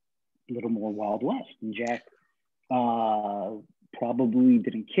a little more Wild West. And Jack probably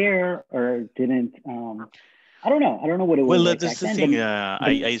didn't care or didn't. I don't know. I don't know what it was. Well, like that's back the then, thing.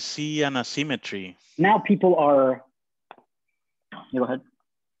 but I see an asymmetry. Now people are. Go ahead.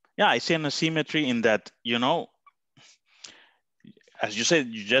 Yeah, I see an asymmetry in that, as you said,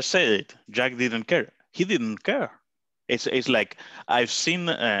 you just said it. Jack didn't care. He didn't care. It's like I've seen.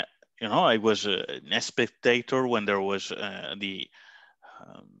 I was a spectator when there was the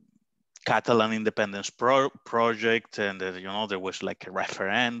Catalan independence project, and there was like a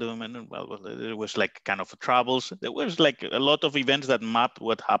referendum, and well, there was like kind of troubles. There was like a lot of events that mapped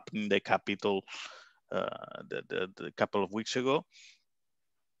what happened in the capital the couple of weeks ago.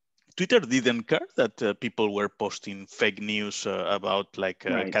 Twitter didn't care that people were posting fake news about like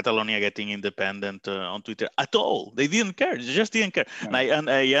Right. Catalonia getting independent on Twitter at all. They didn't care. They just didn't care. Right. And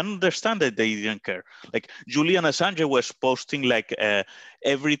I understand that they didn't care. Like Julian Assange was posting like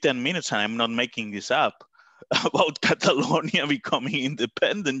every 10 minutes, and I'm not making this up, about Catalonia becoming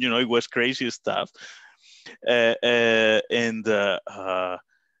independent. It was crazy stuff.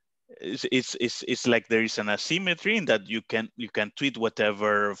 It's like there is an asymmetry in that you can tweet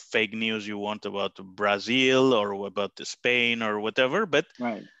whatever fake news you want about Brazil or about Spain or whatever, but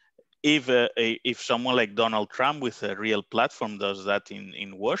right. if someone like Donald Trump with a real platform does that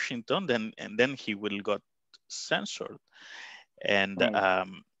in Washington, then he will get censored. And right.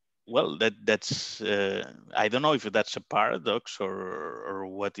 Well, that's I don't know if that's a paradox or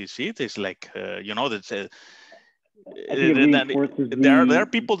what is it. It's like that's there are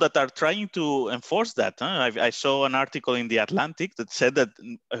people that are trying to enforce that. I saw an article in the Atlantic that said that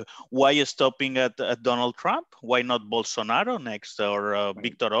why is stopping at Donald Trump? Why not Bolsonaro next, or right.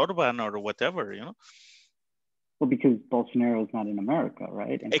 Viktor Orban or whatever? Well, because Bolsonaro is not in America,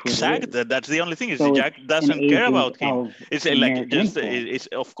 right? And exactly. That's the only thing is so Jack doesn't care about him. It's like just it's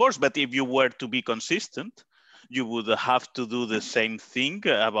of course. But if you were to be consistent, you would have to do the same thing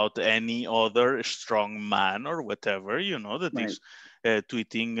about any other strong man or whatever, that right. is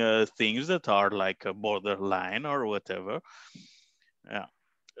tweeting things that are like a borderline or whatever. Yeah.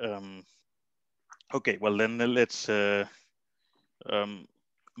 Okay, well then let's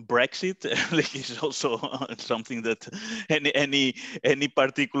Brexit like is also something that any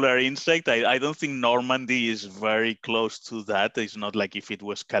particular insect. I don't think Normandy is very close to that. It's not like if it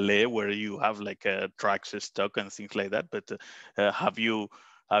was Calais where you have like tracks stuck and things like that. But have you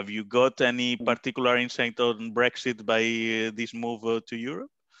got any particular insight on Brexit by this move to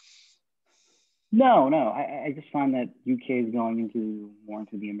Europe? No, no. I just find that UK is going into more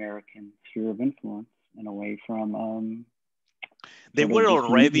into the American sphere of influence and away from They sort of were this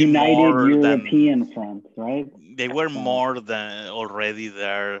already united more than European front, right? they were So, more than already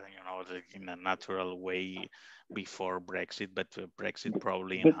there, like in a natural way before Brexit, but Brexit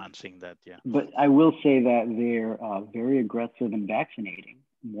probably but enhancing that. Yeah. but I will say that they're very aggressive in vaccinating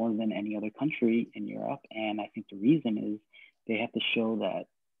more than any other country in Europe, and I think the reason is they have to show that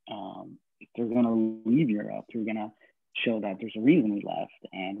if they're going to leave Europe, they're going to show that there's a reason we left,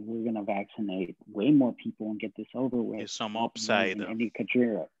 and we're going to vaccinate way more people and get this over with Is some more upside than any country in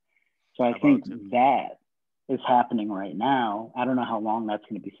Europe. So I think about it. that is happening right now. I don't know how long that's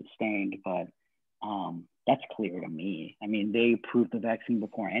going to be sustained, but that's clear to me. I mean, they approved the vaccine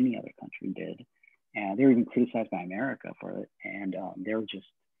before any other country did, and they were even criticized by America for it, and they're just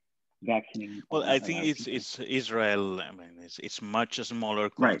vaccinating Well, I a think lot of people. it's Israel. I mean, it's much a smaller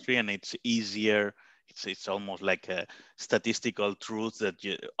Right. country, and it's easier. It's almost like a statistical truth that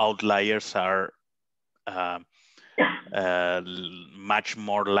outliers are um, much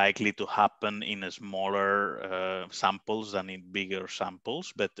more likely to happen in a smaller samples than in bigger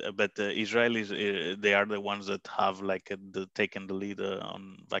samples. But Israel is they are the ones that have like taken the lead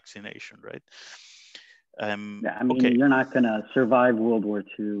on vaccination, right? Yeah, I mean, Okay. you're not going to survive World War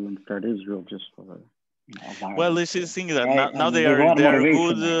II and start Israel just for a Well, violence this is there, the thing that right? I now mean, they there's a are lot of they are motivation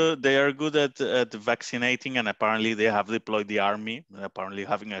good there. they are good at vaccinating, and apparently they have deployed the army. Apparently,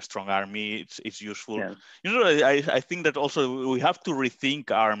 having a strong army it's useful. Yes. I think that also we have to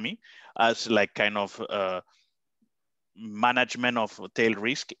rethink army as like kind of management of tail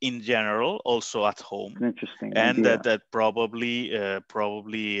risk in general, also at home, It's an interesting and idea. that probably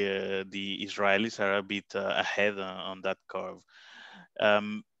the Israelis are a bit ahead on that curve.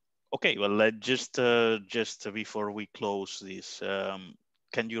 Um, okay, well, just before we close this,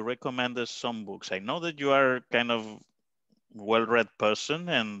 can you recommend us some books? I know that you are kind of well-read person,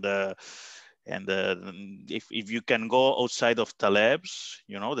 and if you can go outside of Taleb's,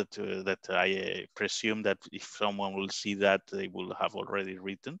 that I presume that if someone will see that, they will have already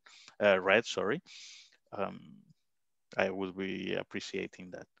read. Sorry, um, I will be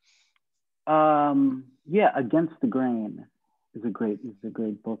appreciating that. Yeah, Against the Grain is a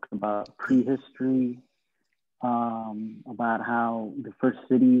great book about prehistory, about how the first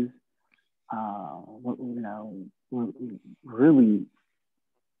cities, were really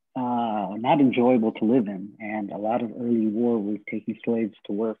not enjoyable to live in, and a lot of early war was taking slaves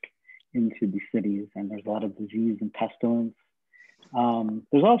to work into the cities, and there's a lot of disease and pestilence. I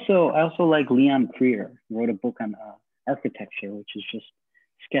also like Leon Creer, who wrote a book on architecture, which is just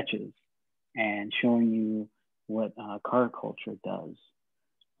sketches and showing you what car culture does.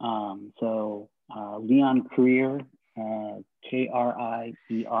 Leon Creer, Krier.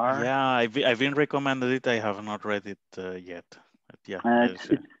 Yeah, I've been recommended it. I have not read it yet. But yeah,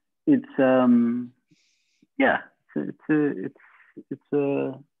 It's yeah, it's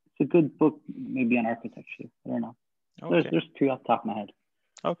a good book, maybe on architecture. I don't know. okay. There's two off the top of my head.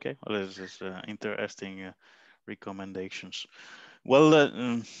 Okay, well, this is interesting recommendations. Well,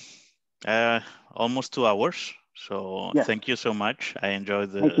 almost 2 hours. So Yes. thank you so much. I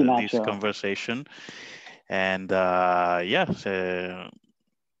enjoyed Thank you, this Nacho. conversation, and yeah,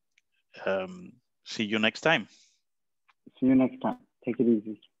 um, see you next time. See you next time. Take it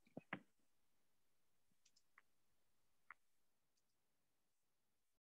easy.